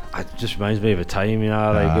a. It just reminds me of a time, you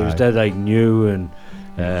know, like it was dead like new and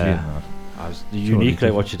I was unique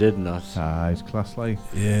like what you did and that. It's class like.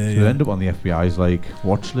 Yeah, so you end up on the FBI's like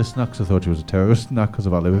watch list now because I thought you was a terrorist and that because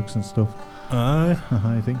of our lyrics and stuff.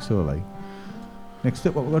 I think so. Like next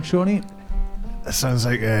up, what we got, Shawnee? That sounds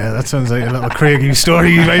like a little Craigie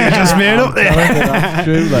story you might have just made up there. That's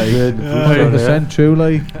true, like 100% true,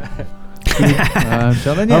 like. I'm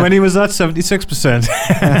telling you. How many was that? 76%.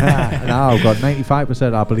 No, I've got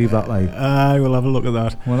 95%. I believe that, like. We'll have a look at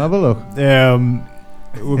that. We'll have a look.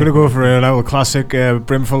 We're gonna go for an old classic,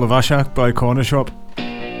 "Brimful of Ashak" by Corner Shop.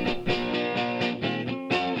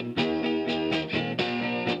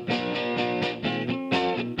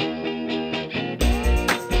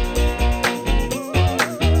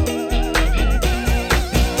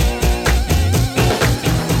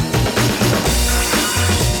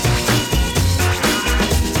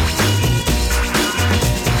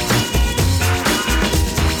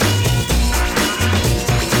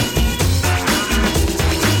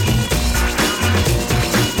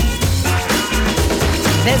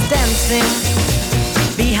 There's dancing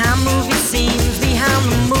behind movie scenes, behind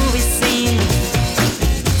the movie scene.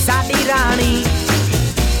 Sadi Rani,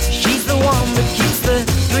 she's the one that keeps the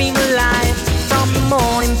dream alive. From the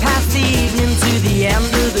morning past the evening to the end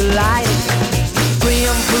of the light.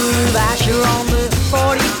 Brimful of Asher on the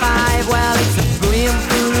 45. Well, it's a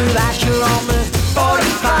brimful of Asher on the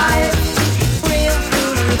 45.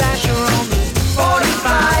 Brimful of Asher on the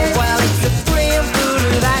 45. Well, it's a brimful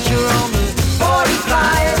of Asher on the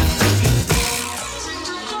 45.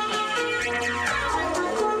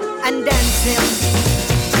 And dancing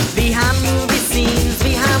behind movie scenes,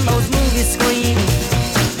 behind those movie screens.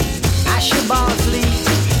 Asher Barsley,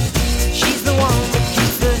 she's the one that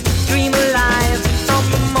keeps the dream alive. From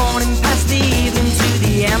the morning past the evening to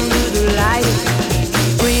the end of the light.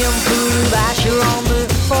 Brimful of Asher on the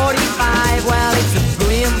 45. Well, it's a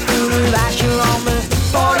brimful of Asher on the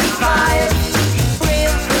 45.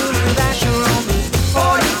 Brimful of Asher on the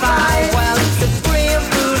 45. Well, it's a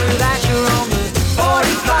brimful of Asher on the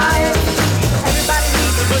 45. Everybody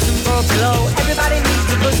needs a bosom for a pillow. Everybody needs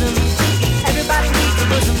a bosom. Everybody needs a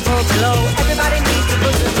bosom for a pillow. Everybody needs a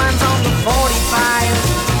bosom. Mine's on the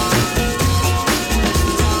 45.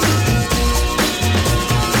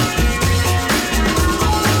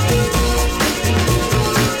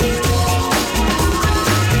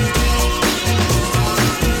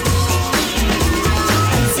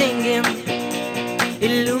 Singing,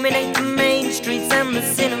 illuminate the main streets and the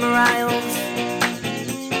cinema aisles.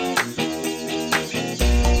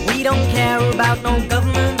 We don't care about no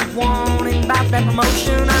government warning about that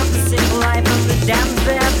promotion of the simple life of the dams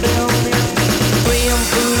they're building.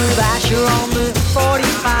 Brimful of Asher on the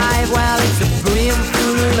 45. Well, it's a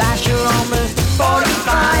brimful of Asher on the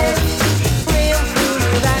 45. Brimful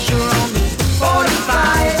of Asher on the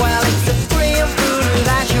 45. Well, it's a brimful of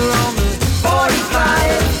Asher on the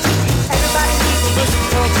 45. Everybody needs a bosom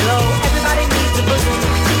for a pillow. Everybody needs a bosom.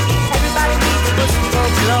 Everybody needs a bosom for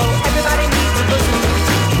a pillow. Everybody needs a bosom.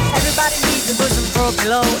 Everybody needs a bosom for a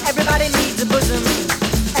pillow. Everybody needs a bosom.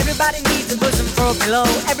 Everybody needs a bosom for a pillow.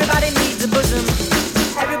 Everybody needs a bosom.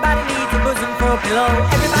 Everybody needs a bosom for a pillow.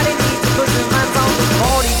 Everybody needs a bosom. Mine's on the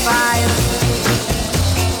 45.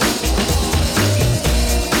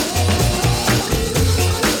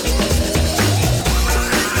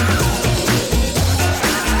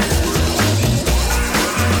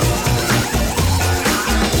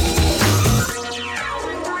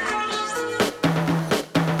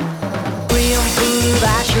 Brimful of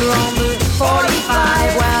Asher on the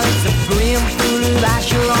 45. Well, it's a brimful of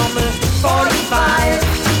Asher on the 45.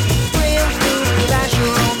 Brimful of Asher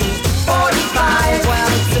on the 45. Well,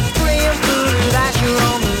 it's a brimful of Asher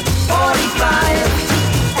on the 45.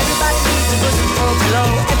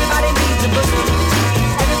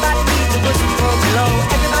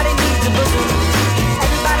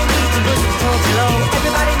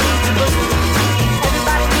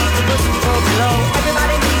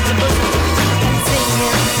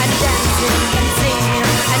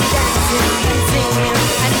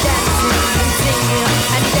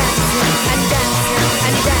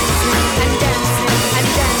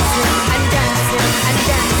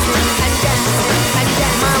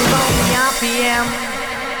 p.m.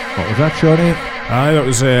 What was that, Shawnee? Aye, that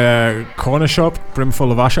was a corner shop,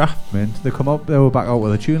 brimful of Asher. Mint. They come up. They were back out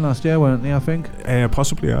with a tune last year, weren't they? I think.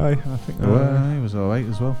 Possibly, aye. I think they were. He was all right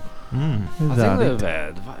as well. I think they've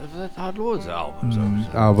had loads of albums.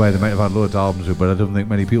 Oh, well, they might have had loads of albums, but I don't think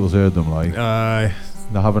many people's heard them. Like, aye,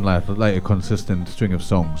 they haven't like a consistent string of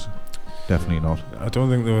songs. Definitely not. I don't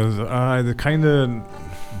think there was. They kind of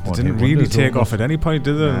didn't really take off at any point,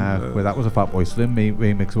 did they? Nah, well, that was a Fatboy Slim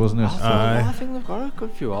remix, wasn't it? I think they've got a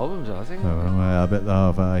good few albums. I think. I bet they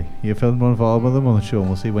have. You filmed one for them on the show, and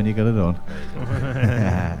we'll see when you get it on.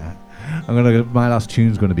 My last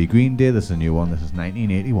tune's going to be Green Day. This is a new one. This is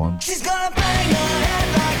 1981. She's gonna bang her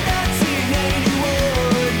head like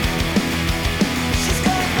 1981. She's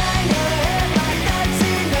gonna bang her head like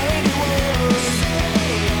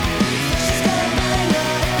 1981. She's gonna bang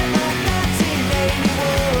her head like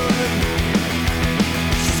 1981.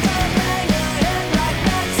 She's gonna bang her head like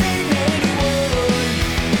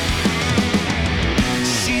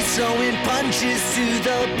 1981. She's throwing punches to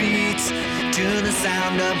the beat, to the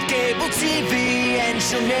sound of cable TV, and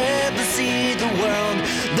she'll never see the world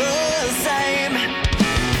the same.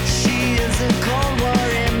 She is a Cold War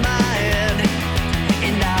in my head,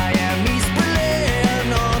 and I am East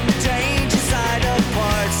Berlin on the danger side of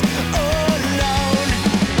parts alone.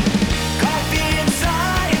 Coffee and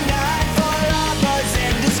cyanide for lovers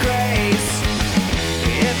in disgrace.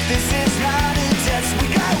 If this is not a test, we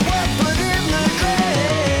got work put in the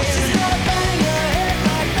grave. She's gonna bang her head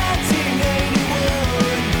like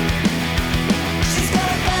 1981. She's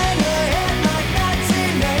gonna bang her head like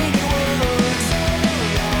 1981.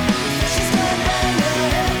 She's gonna bang her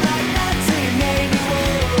head like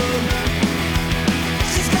 1981.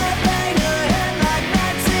 She's gonna bang her head like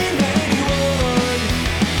 1981.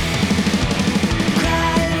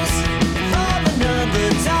 Crimes from another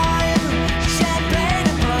time, champagne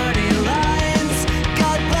and party lines.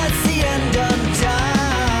 God bless the end of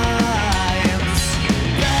times.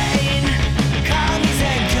 Rain, commies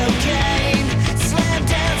and cocaine, slam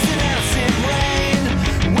dance and acid rain.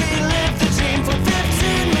 We live the dream for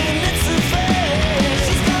 15 minutes of fame.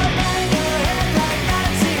 She's gonna bang her head like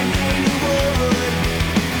 1981.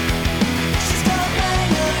 She's gonna bang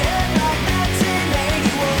her head like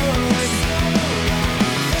 1981.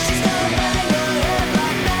 She's gonna bang her head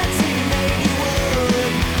like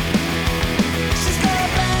 1981. She's gonna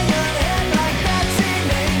bang her head like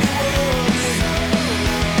 1981.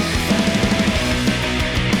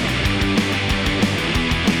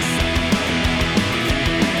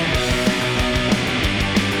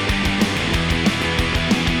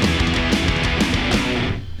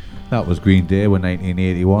 That was Green Day with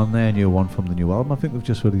 1981 there, new one from the new album. I think they've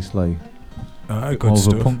just released like good more of a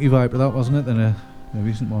stuff. punky vibe to that, wasn't it, than a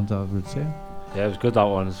recent ones, I would say. Yeah, it was good, that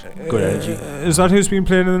one. It's good energy. Is that who's been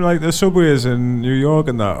playing in like the subways in New York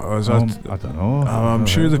and that? Or is that I don't know. I'm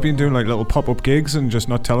sure they've been doing like little pop-up gigs and just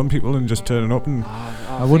not telling people and just turning up and.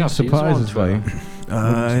 I wouldn't surprise us, like.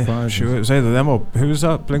 Sure, it was either them or who was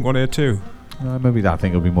that? Blink-182. Maybe I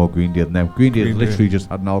think it'll be more Green Day than them. Green Day literally just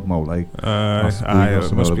had an album out, like.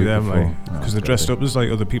 It must be them, like, because they're dressed up as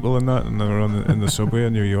like other people in that, and they're in the subway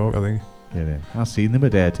in New York, I think. Yeah, I seen them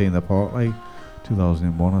at 18 the Park, like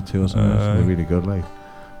 2001 or 2 or something. So they're really good, like.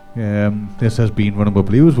 This has been Running with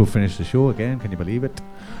Blues. We'll finish the show again. Can you believe it?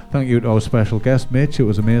 Thank you to our special guest, Mitch. It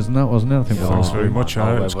was amazing, that wasn't it? I think thanks very much.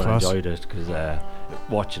 I It was class. enjoyed it because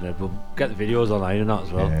watching it, we'll get the videos online and that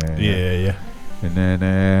as well. Yeah. And then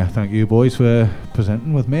thank you boys for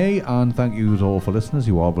presenting with me, and thank you all for listeners.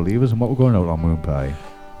 You are believers. And what we're going out on Moonpie.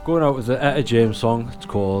 Going out with the Etta James song. It's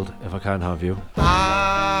called If I Can't Have You.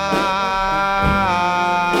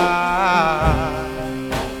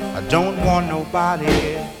 I don't want nobody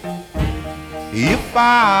if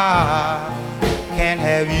I can't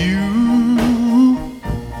have you.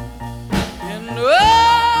 And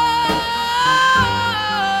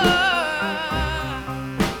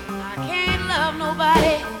I can't love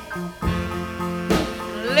nobody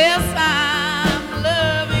unless I'm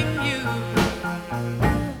loving you.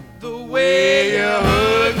 The way you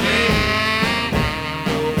hug me,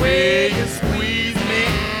 the way you squeeze me,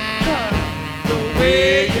 the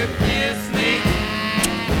way you kiss me.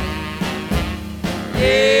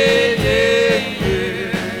 Yeah, yeah,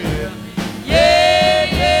 yeah.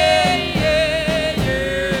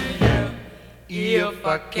 If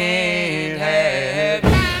I can't have you.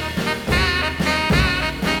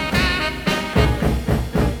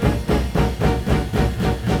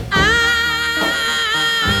 I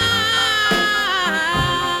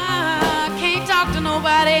can't talk to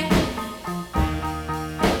nobody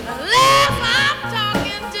unless I'm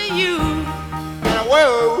talking to you.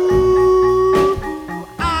 Whoa.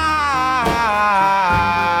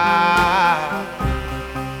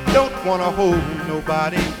 wanna hold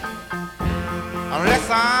nobody unless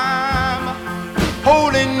I'm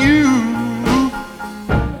holding you.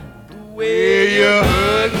 The way you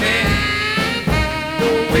hug me,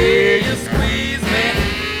 the way you squeeze me,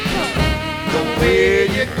 the way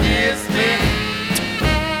you kiss me.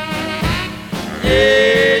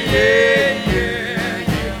 Yeah, yeah,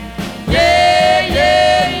 yeah, yeah. Yeah,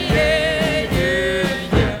 yeah, yeah,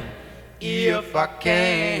 yeah, yeah. If I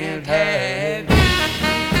can't have you.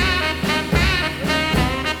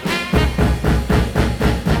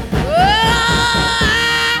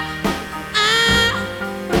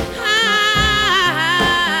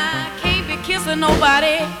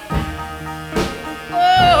 Nobody,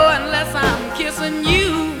 oh, unless I'm kissing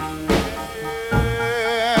you.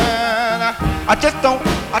 I just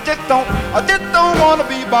don't wanna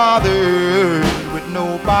be bothered with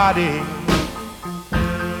nobody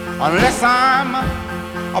unless I'm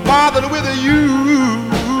bothered with you.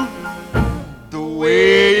 The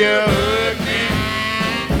way you hug me,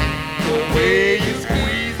 the way you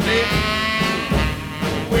squeeze me,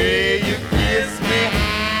 the way you kiss me.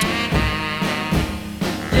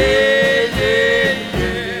 Yeah, yeah,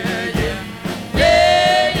 yeah, yeah.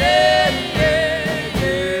 Yeah, yeah, yeah,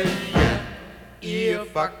 yeah, yeah.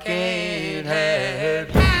 If I can't have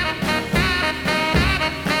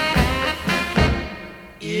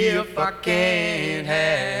you, if I can't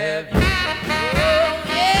have you, Oh,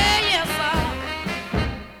 yeah, yes, sir.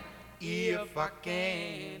 if I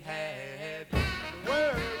can't have